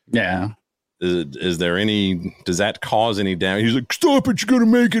 Yeah. Does that cause any damage? He's like, stop it, you're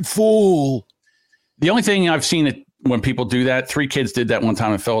going to make it fall. The only thing I've seen it when people do that, 3 kids did that one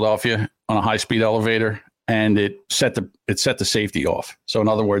time in Philadelphia on a high-speed elevator, and it set the safety off. So in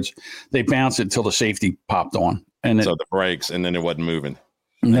other words, they bounced it until the safety popped on. And so the brakes, and then it wasn't moving.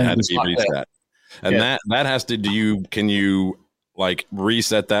 And it had to be reset. And that has to, can you like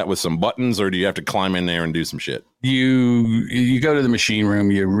reset that with some buttons, or do you have to climb in there and do some shit? You go to the machine room,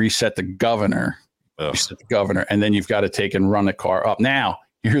 you reset the governor, and then you've got to take and run the car up. Now,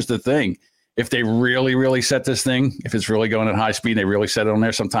 here's the thing. If they really, really set this thing, if it's really going at high speed, they really set it on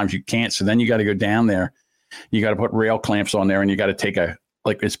there. Sometimes you can't. So then you got to go down there. You got to put rail clamps on there, and you got to take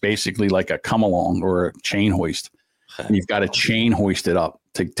it's basically like a come along or a chain hoist. And you've got to chain hoist it up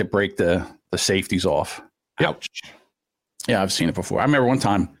to break the safeties off. Ouch. Yep. Yeah, I've seen it before. I remember one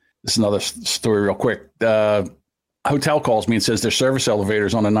time, this is another story real quick. Hotel calls me and says their service elevator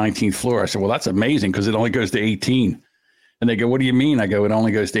is on the 19th floor. I said, well, that's amazing because it only goes to 18. And they go, what do you mean? I go, it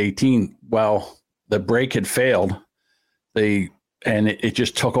only goes to 18. Well, the brake had failed. It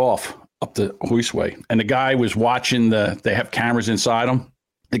just took off up the hoistway. And the guy was watching they have cameras inside them.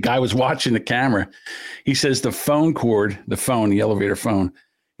 The guy was watching the camera. He says the elevator phone,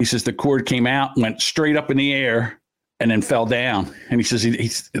 he says the cord came out, went straight up in the air, and then fell down. And he says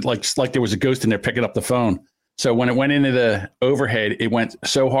he's like there was a ghost in there picking up the phone. So when it went into the overhead, it went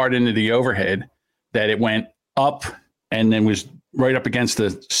so hard into the overhead that it went up and then was right up against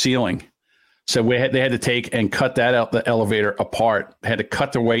the ceiling. So they had to take and cut the elevator apart. They had to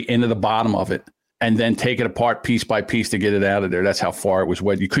cut their way into the bottom of it and then take it apart piece by piece to get it out of there. That's how far it was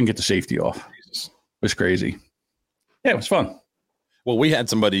wet. You couldn't get the safety off. It was crazy. Yeah, it was fun. Well, we had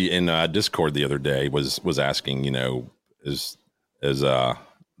somebody in Discord the other day was asking,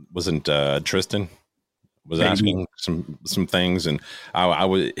 wasn't Tristan was asking some things, and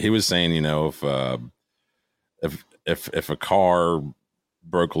he was saying, if a car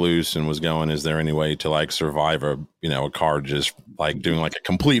broke loose and was going, is there any way to like survive a car just like doing like a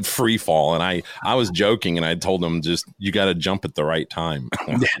complete free fall? And I was joking, and I told him, just, you got to jump at the right time.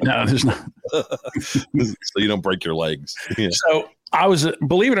 No, there's not. So you don't break your legs. Yeah. So I was,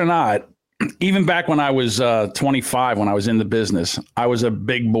 believe it or not, even back when I was 25, when I was in the business, I was a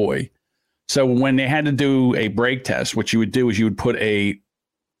big boy. So when they had to do a brake test, what you would do is you would put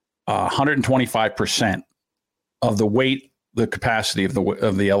 125% of the weight, the capacity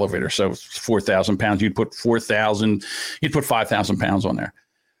of the elevator. So 4,000 pounds, you'd put 5,000 pounds on there.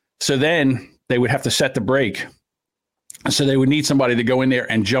 So then they would have to set the brake. So they would need somebody to go in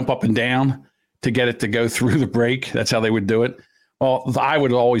there and jump up and down to get it to go through the brake. That's how they would do it. Well, I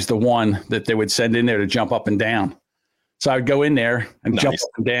was always the one that they would send in there to jump up and down. So I would go in there and jump up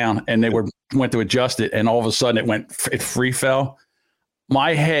and down, and they went to adjust it, and all of a sudden it free fell.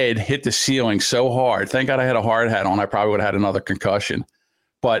 My head hit the ceiling so hard. Thank God I had a hard hat on. I probably would have had another concussion.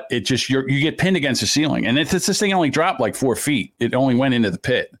 But it just, you get pinned against the ceiling, and this thing only dropped like 4 feet. It only went into the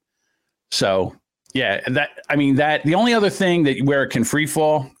pit. So yeah, the only other thing where it can free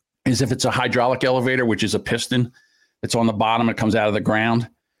fall is if it's a hydraulic elevator, which is a piston. It's on the bottom. It comes out of the ground,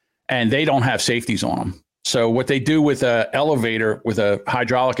 and they don't have safeties on them. So what they do with a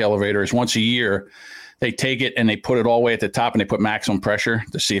hydraulic elevator is once a year, they take it and they put it all the way at the top, and they put maximum pressure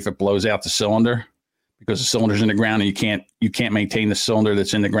to see if it blows out the cylinder, because the cylinder's in the ground and you can't maintain the cylinder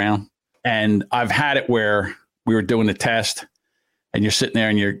that's in the ground. And I've had it where we were doing the test, and you're sitting there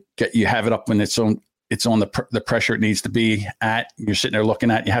and you have it up when it's on the pressure it needs to be at. You're sitting there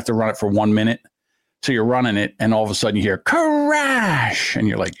looking at it. You have to run it for 1 minute. So you're running it, and all of a sudden you hear crash, and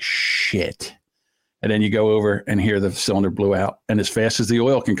you're like, shit. And then you go over and hear the cylinder blew out. And as fast as the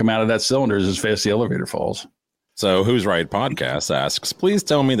oil can come out of that cylinder is as fast as the elevator falls. So Who's Right Podcast asks, please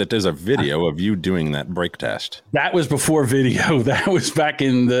tell me that there's a video of you doing that brake test. That was before video. That was back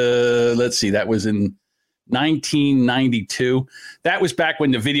in that was in 1992. That was back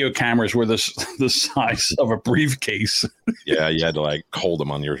when the video cameras were the size of a briefcase. Yeah, you had to like hold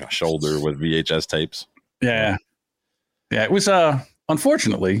them on your shoulder with VHS tapes. Yeah. Yeah, it was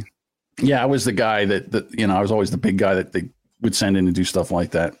unfortunately. Yeah, I was the guy that I was always the big guy that they would send in to do stuff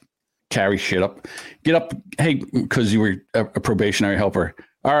like that. Carry shit up. Get up, hey, because you were a probationary helper.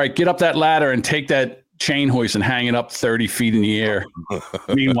 All right, get up that ladder and take that chain hoist and hang it up 30 feet in the air.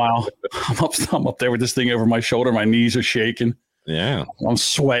 Meanwhile, I'm up there with this thing over my shoulder. My knees are shaking. Yeah. I'm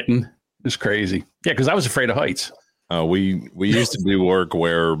sweating. It's crazy. Yeah, because I was afraid of heights. We used to do work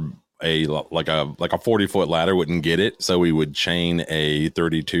where a 40-foot ladder wouldn't get it, so we would chain a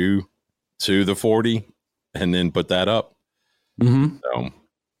 32 to the 40 and then put that up. Mm-hmm. So,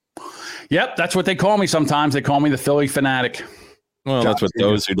 yep, that's what they call me sometimes. They call me the Philly fanatic. Well, that's what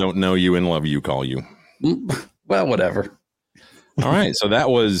those who don't know you and love you call you. Well, whatever. All right, so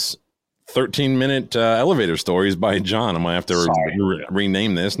that was 13-minute elevator stories by John. I might have to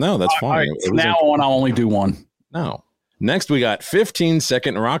rename this. No, that's fine. Right, from now on, I'll only do one. No. Next, we got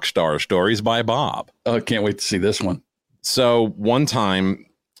 15-second rock star stories by Bob. Oh, I can't wait to see this one. So one time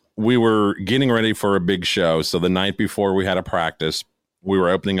we were getting ready for a big show. So the night before we had a practice, we were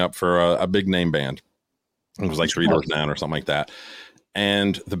opening up for a big name band. It was like Three Doors Down or something like that.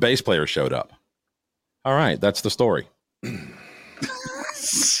 And the bass player showed up. All right, that's the story.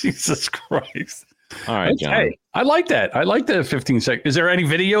 Jesus Christ. All right, John. Hey, I like that. I like the 15 seconds. Is there any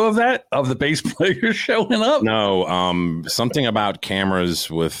video of that, of the bass player showing up? No, something about cameras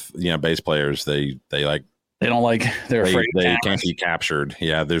with bass players. They're afraid they can't be captured.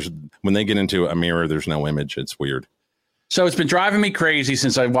 Yeah, when they get into a mirror, there's no image. It's weird. So it's been driving me crazy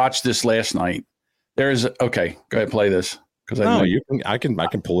since I watched this last night. Okay, go ahead, play this. I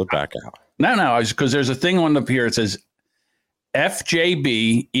can pull it back out. No, because there's a thing on up here. It says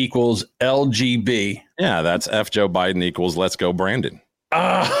FJB equals LGB. Yeah, that's F Joe Biden equals Let's Go Brandon.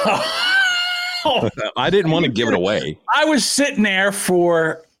 I didn't want to give it away. I was sitting there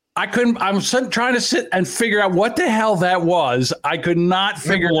I was trying to sit and figure out what the hell that was. I could not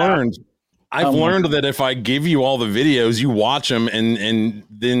figure it out. I've learned that if I give you all the videos, you watch them and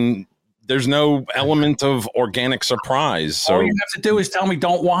then there's no element of organic surprise. So all you have to do is tell me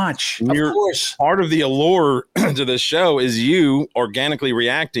don't watch. Of course. Part of the allure to this show is you organically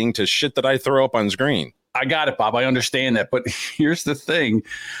reacting to shit that I throw up on screen. I got it, Bob. I understand that. But here's the thing.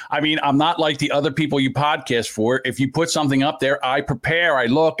 I mean, I'm not like the other people you podcast for. If you put something up there, I prepare, I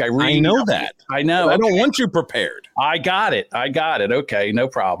look, I read. I know that. I know. I don't want you prepared. I got it. Okay, no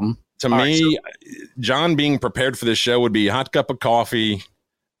problem. To me, John being prepared for this show would be a hot cup of coffee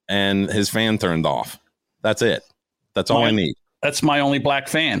and his fan turned off. That's it. That's all I need. That's my only black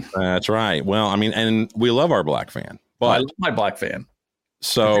fan. That's right. Well, I mean, and we love our black fan. But I love my black fan.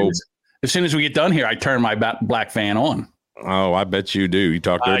 So as soon as we get done here, I turn my black fan on. Oh, I bet you do. You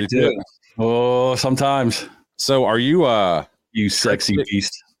talk dirty to it. Oh, sometimes. So are you you sexy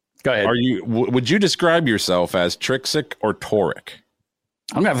beast? Go ahead. Are you would you describe yourself as Trixic or Toric?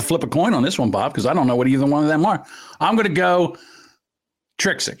 I'm gonna have to flip a coin on this one, Bob, because I don't know what either one of them are. I'm gonna go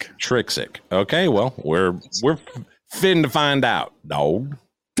Trixic. Trixic. Okay, well, we're fitting to find out, dog.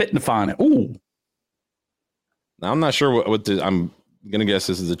 Fitting to find it. Ooh. Now, I'm not sure what I'm gonna guess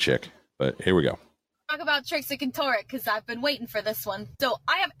this is a chick, but here we go. Talk about Trixic and Toric because I've been waiting for this one. So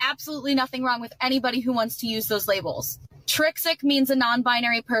I have absolutely nothing wrong with anybody who wants to use those labels. Trixic means a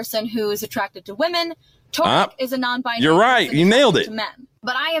non-binary person who is attracted to women. Toric is a non-binary. You're right. You nailed it. To men.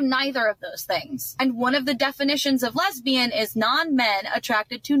 But I am neither of those things. And one of the definitions of lesbian is non-men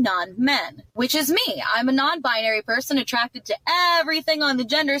attracted to non-men, which is me. I'm a non-binary person attracted to everything on the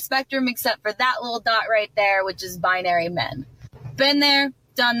gender spectrum except for that little dot right there, which is binary men. Been there,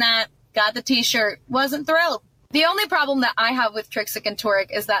 done that, got the t-shirt, wasn't thrilled. The only problem that I have with Trixic and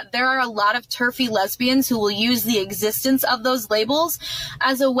Toric is that there are a lot of turfy lesbians who will use the existence of those labels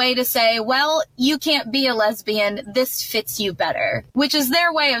as a way to say, well, you can't be a lesbian, this fits you better. Which is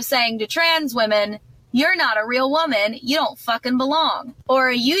their way of saying to trans women, you're not a real woman, you don't fucking belong.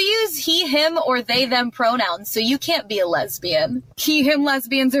 Or you use he, him, or they, them pronouns, so you can't be a lesbian. He, him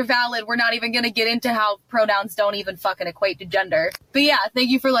lesbians are valid, we're not even gonna get into how pronouns don't even fucking equate to gender. But yeah, thank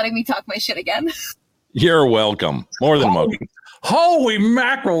you for letting me talk my shit again. You're welcome. More than welcome. Holy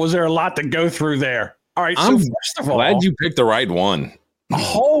mackerel, was there a lot to go through there? All right, I'm so first of all, glad you picked the right one.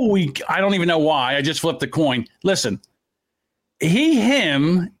 I don't even know why. I just flipped the coin. Listen, he,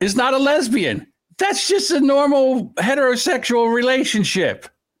 him is not a lesbian. That's just a normal heterosexual relationship.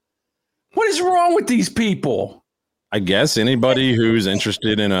 What is wrong with these people? I guess anybody who's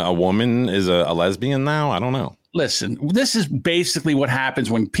interested in a woman is a lesbian now. I don't know. Listen, this is basically what happens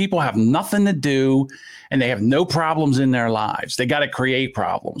when people have nothing to do and they have no problems in their lives. They got to create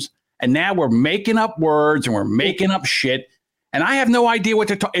problems. And now we're making up words and we're making up shit. And I have no idea what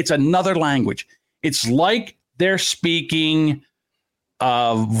they're talking. It's another language. It's like they're speaking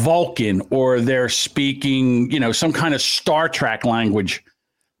Vulcan or they're speaking, some kind of Star Trek language.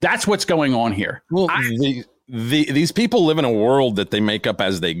 That's what's going on here. Well, these people live in a world that they make up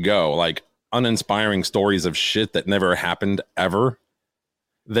as they go. Like, uninspiring stories of shit that never happened ever.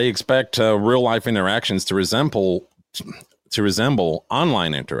 They expect real life interactions to resemble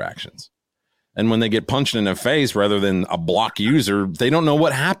online interactions. And when they get punched in the face rather than a block user, they don't know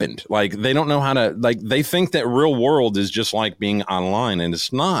what happened. Like, they don't know how to, they think that real world is just like being online, and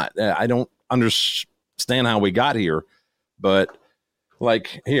it's not. I don't understand how we got here, but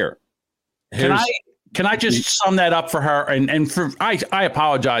Can I just sum that up for her? And for I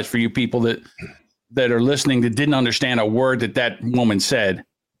apologize for you people that are listening that didn't understand a word that woman said.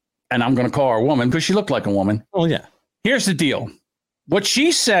 And I'm going to call her a woman because she looked like a woman. Oh, yeah. Here's the deal. What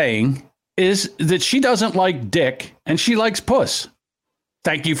she's saying is that she doesn't like dick and she likes puss.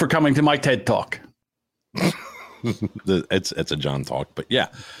 Thank you for coming to my TED Talk. It's a John talk, but yeah.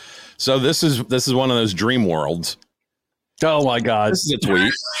 So this is one of those dream worlds. Oh, my God. This is a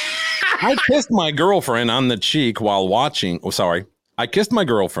tweet. I kissed my girlfriend on the cheek while watching. I kissed my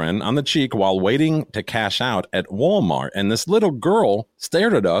girlfriend on the cheek while waiting to cash out at Walmart. And this little girl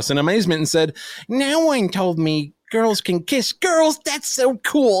stared at us in amazement and said, "No one told me girls can kiss girls. That's so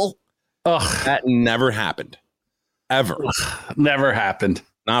cool." Ugh. That never happened. Ever. Ugh, never happened.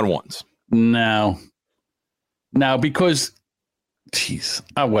 Not once. No, because, geez,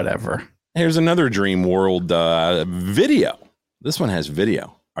 whatever. Here's another dream world video. This one has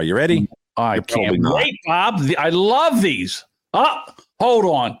video. Are you ready? I can't wait, Bob. I love these. Oh, hold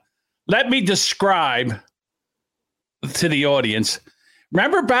on. Let me describe to the audience.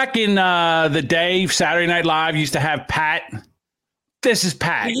 Remember back in the day, Saturday Night Live used to have Pat? This is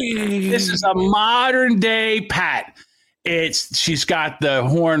Pat. This is a modern day Pat. She's got the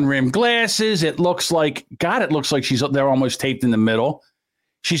horn rimmed glasses. It looks like they're almost taped in the middle.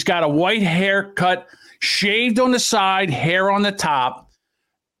 She's got a white haircut, shaved on the side, hair on the top.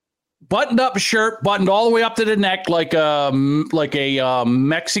 buttoned up shirt, buttoned all the way up to the neck, like a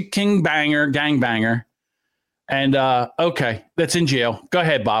Mexican gangbanger. And okay, that's in jail. Go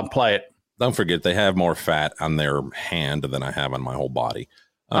ahead, Bob, play it. Don't forget, they have more fat on their hand than I have on my whole body.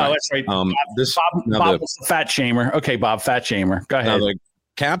 That's right. Bob was the fat shamer. Okay, Bob, fat shamer. Go ahead. Now the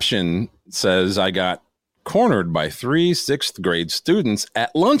caption says, I got cornered by 3 6th grade students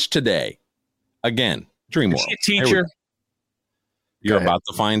at lunch today. Again, Dream World. Is she a teacher? You're about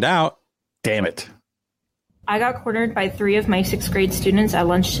to find out. Damn it. I got cornered by 3 of my 6th grade students at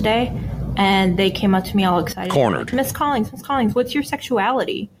lunch today, and they came up to me all excited. Cornered. Miss Collins, what's your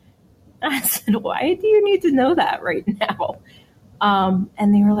sexuality? And I said, why do you need to know that right now?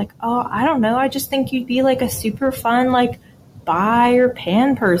 And they were like, oh, I don't know. I just think you'd be like a super fun, like, bi or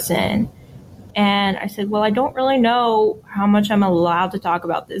pan person. And I said, well, I don't really know how much I'm allowed to talk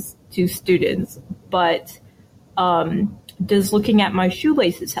about this to students, but does looking at my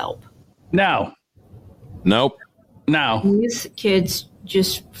shoelaces help? No. Nope. No. These kids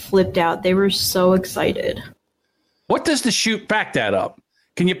just flipped out. They were so excited. What does the shoot? Back that up.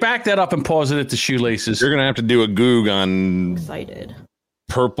 Can you back that up and pause it at the shoelaces? You're going to have to do a Goog on excited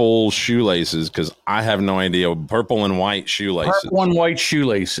purple shoelaces, because I have no idea. Purple and white shoelaces. Purple and white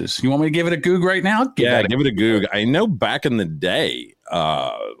shoelaces. You want me to give it a Goog right now? Give it a Goog. I know back in the day,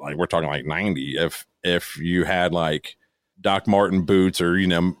 like we're talking like 90, if you had like Doc Marten boots or, you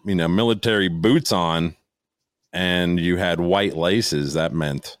know, military boots on and you had white laces, that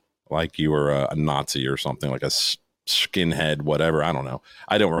meant like you were a Nazi or something, like a skinhead, whatever. I don't know.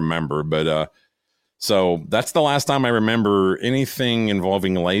 I don't remember, but so that's the last time I remember anything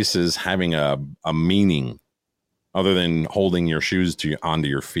involving laces having a meaning other than holding your shoes onto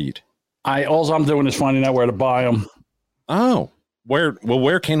your feet. All I'm doing is finding out where to buy them. Oh,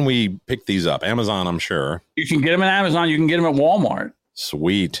 where can we pick these up? Amazon, I'm sure. You can get them at Amazon. You can get them at Walmart.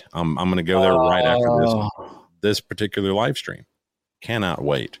 Sweet. I'm going to go there right after this particular live stream. Cannot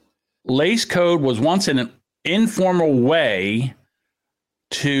wait. Lace code was once an informal way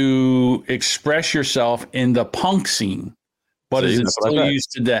to express yourself in the punk scene, but is it still used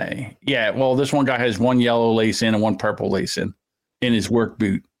today? Yeah, well, this one guy has one yellow lace in and one purple lace in his work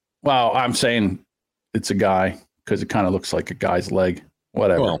boot. Well, I'm saying it's a guy because it kind of looks like a guy's leg.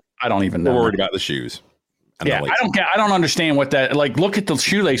 Whatever. Well, I don't even know. We're worried about the shoes. Yeah, I don't understand what that, like, look at the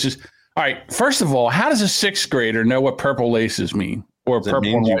shoelaces. All right, first of all, how does a 6th grader know what purple laces mean or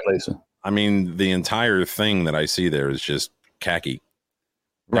purple and white laces? I mean, the entire thing that I see there is just khaki.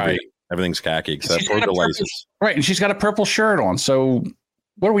 Right. Everything's khaki except for the laces. Right. And she's got a purple shirt on. So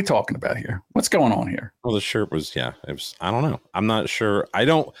what are we talking about here? What's going on here? Well, the shirt was, it was, I don't know. I'm not sure. I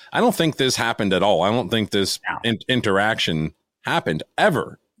don't think this happened at all. I don't think this interaction happened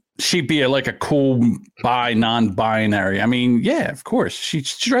ever. She'd be like a cool non-binary. I mean, yeah, of course. She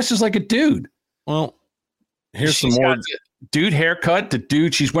dresses like a dude. Well, here's some more. Dude haircut. The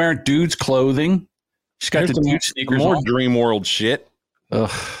dude, she's wearing dude's clothing. She's got the dude sneakers more on. Dream World shit. Ugh,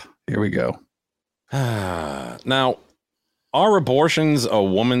 here we go. Now, are abortions a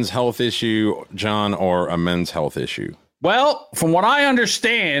woman's health issue, John, or a men's health issue? Well, from what I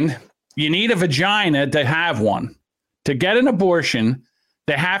understand, you need a vagina to have one. To get an abortion,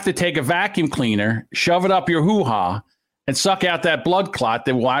 they have to take a vacuum cleaner, shove it up your hoo-ha, and suck out that blood clot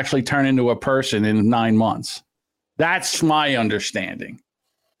that will actually turn into a person in 9 months. That's my understanding.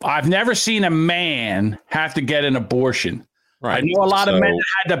 I've never seen a man have to get an abortion. Right. I know a lot of men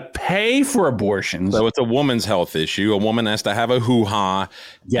had to pay for abortions. So it's a woman's health issue. A woman has to have a hoo-ha,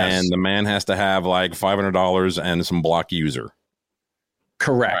 and the man has to have like $500 and some block user.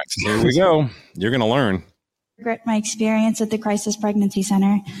 Correct. Right, here we go. You're going to learn. Regret my experience at the Crisis Pregnancy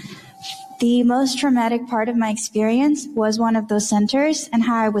Center. The most traumatic part of my experience was one of those centers and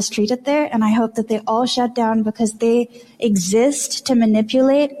how I was treated there. And I hope that they all shut down because they exist to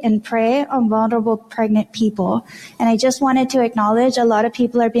manipulate and prey on vulnerable pregnant people. And I just wanted to acknowledge a lot of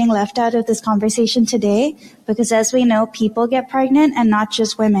people are being left out of this conversation today because, as we know, people get pregnant and not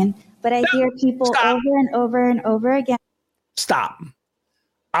just women. But I hear people over and over and over again. Stop.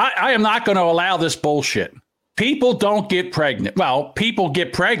 I am not going to allow this bullshit. People don't get pregnant. Well, people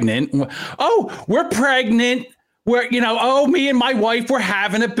get pregnant. Oh, we're pregnant. Me and my wife, we're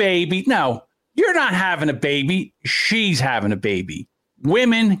having a baby. No, you're not having a baby. She's having a baby.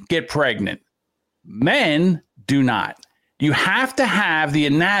 Women get pregnant. Men do not. You have to have the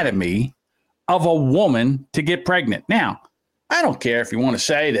anatomy of a woman to get pregnant. Now, I don't care if you want to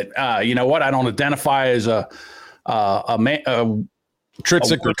say that, I don't identify as a man.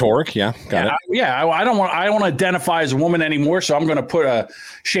 Tritsic rhetoric, got it. I don't want to identify as a woman anymore, so I'm going to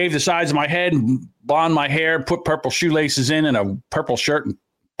shave the sides of my head, blonde my hair, put purple shoelaces in, and a purple shirt and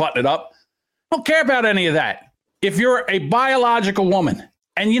button it up. Don't care about any of that. If you're a biological woman,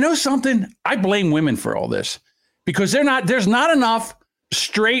 and you know something, I blame women for all this because there's not enough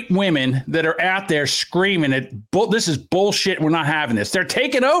straight women that are out there screaming at this is bullshit. We're not having this. They're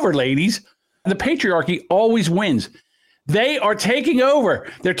taking over, ladies. The patriarchy always wins. They are taking over.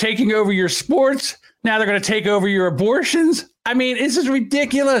 They're taking over your sports. Now they're going to take over your abortions. I mean, this is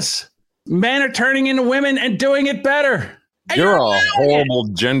ridiculous. Men are turning into women and doing it better. And you're a horrible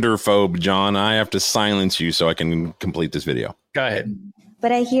gender phobe, John. I have to silence you so I can complete this video. Go ahead.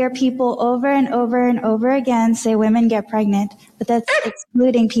 But I hear people over and over and over again say women get pregnant, but that's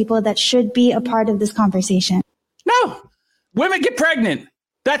excluding people that should be a part of this conversation. No, women get pregnant.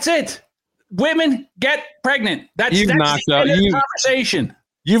 That's it. Women get pregnant. That's the end of the conversation.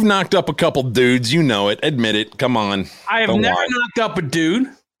 You've knocked up a couple dudes. You know it. Admit it. Come on. I have never knocked up a dude.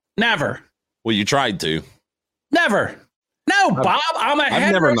 Never. Well, you tried to. Never. No, Bob. I'm a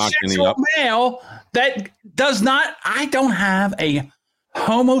heterosexual male that does not. I don't have a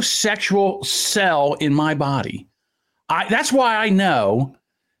homosexual cell in my body. That's why I know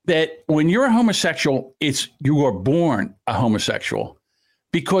that when you're a homosexual, you are born a homosexual,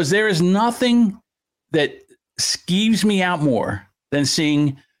 because there is nothing that skeeves me out more than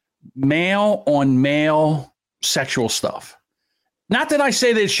seeing male on male sexual stuff. Not that I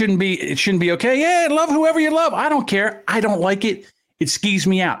say that it shouldn't be okay. Yeah, love whoever you love. I don't care. I don't like it. It skeeves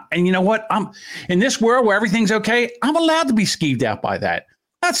me out. And you know what? I'm in this world where everything's okay. I'm allowed to be skeeved out by that.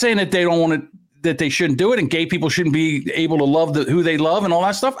 Not saying that they don't want to, that they shouldn't do it, and gay people shouldn't be able to love who they love and all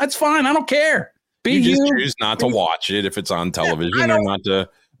that stuff. That's fine. I don't care. You just choose not to watch it if it's on television, or not to.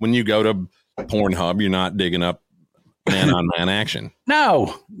 When you go to Pornhub, you're not digging up man-on-man action.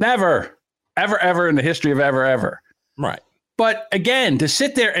 No, never, ever in the history of ever. Right. But again, to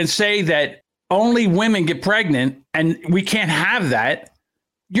sit there and say that only women get pregnant and we can't have that,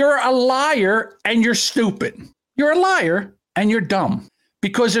 you're a liar and you're stupid. You're a liar and you're dumb,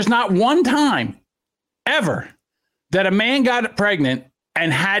 because there's not one time ever that a man got pregnant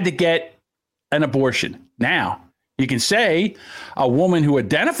and had to get an abortion. Now, you can say a woman who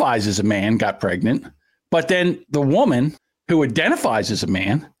identifies as a man got pregnant, but then the woman who identifies as a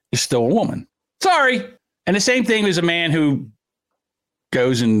man is still a woman. Sorry. And the same thing as a man who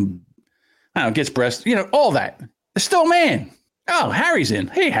goes and, I don't know, gets breast, all that. It's still a man. Oh, Harry's in.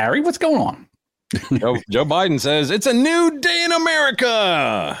 Hey, Harry, what's going on? Joe Biden says, it's a new day in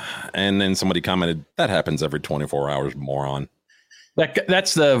America. And then somebody commented, that happens every 24 hours, moron.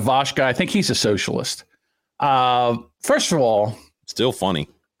 That's the Vosh guy. I think he's a socialist. First of all. Still funny.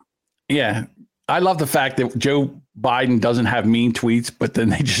 Yeah. I love the fact that Joe Biden doesn't have mean tweets, but then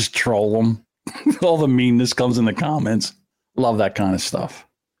they just troll him. All the meanness comes in the comments. Love that kind of stuff.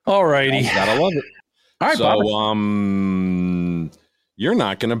 All righty. Gotta love it. All right, so, Bobby. You're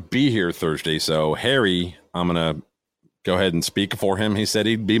not going to be here Thursday. So, Harry, I'm going to go ahead and speak for him. He said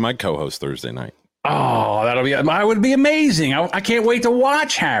he'd be my co-host Thursday night. Oh, that would be amazing. I can't wait to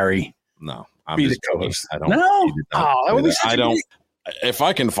watch Harry. No, be the co-host. I don't. No, that would be such I don't. If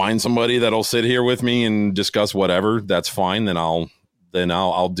I can find somebody that'll sit here with me and discuss whatever, that's fine. Then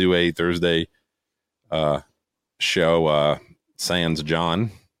I'll do a Thursday show. Sans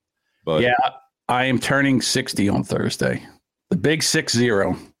John. But yeah, I am turning 60 on Thursday. The big 60.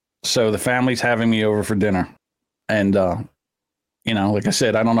 So the family's having me over for dinner. And, like I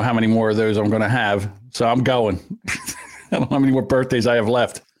said, I don't know how many more of those I'm going to have. So I'm going. I don't know how many more birthdays I have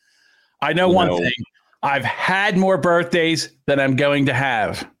left. I know one thing. I've had more birthdays than I'm going to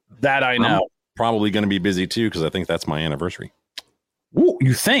have. That I know. I'm probably going to be busy too, because I think that's my anniversary. Ooh,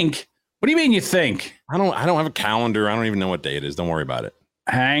 you think? What do you mean you think? I don't have a calendar. I don't even know what day it is. Don't worry about it.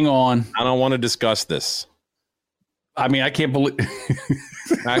 Hang on. I don't want to discuss this. I mean, I can't believe.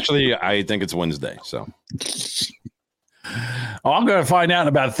 Actually, I think it's Wednesday. So. Oh, I'm going to find out in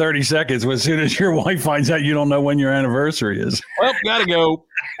about 30 seconds. As soon as your wife finds out you don't know when your anniversary is. Well, gotta go.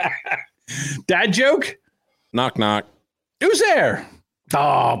 Dad joke? Knock, knock. Who's there?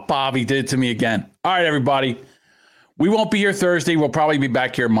 Oh, Bobby did it to me again. All right, everybody. We won't be here Thursday. We'll probably be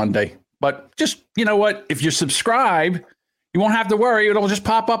back here Monday. But just, you know what? If you subscribe, you won't have to worry. It'll just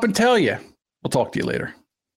pop up and tell you. We'll talk to you later.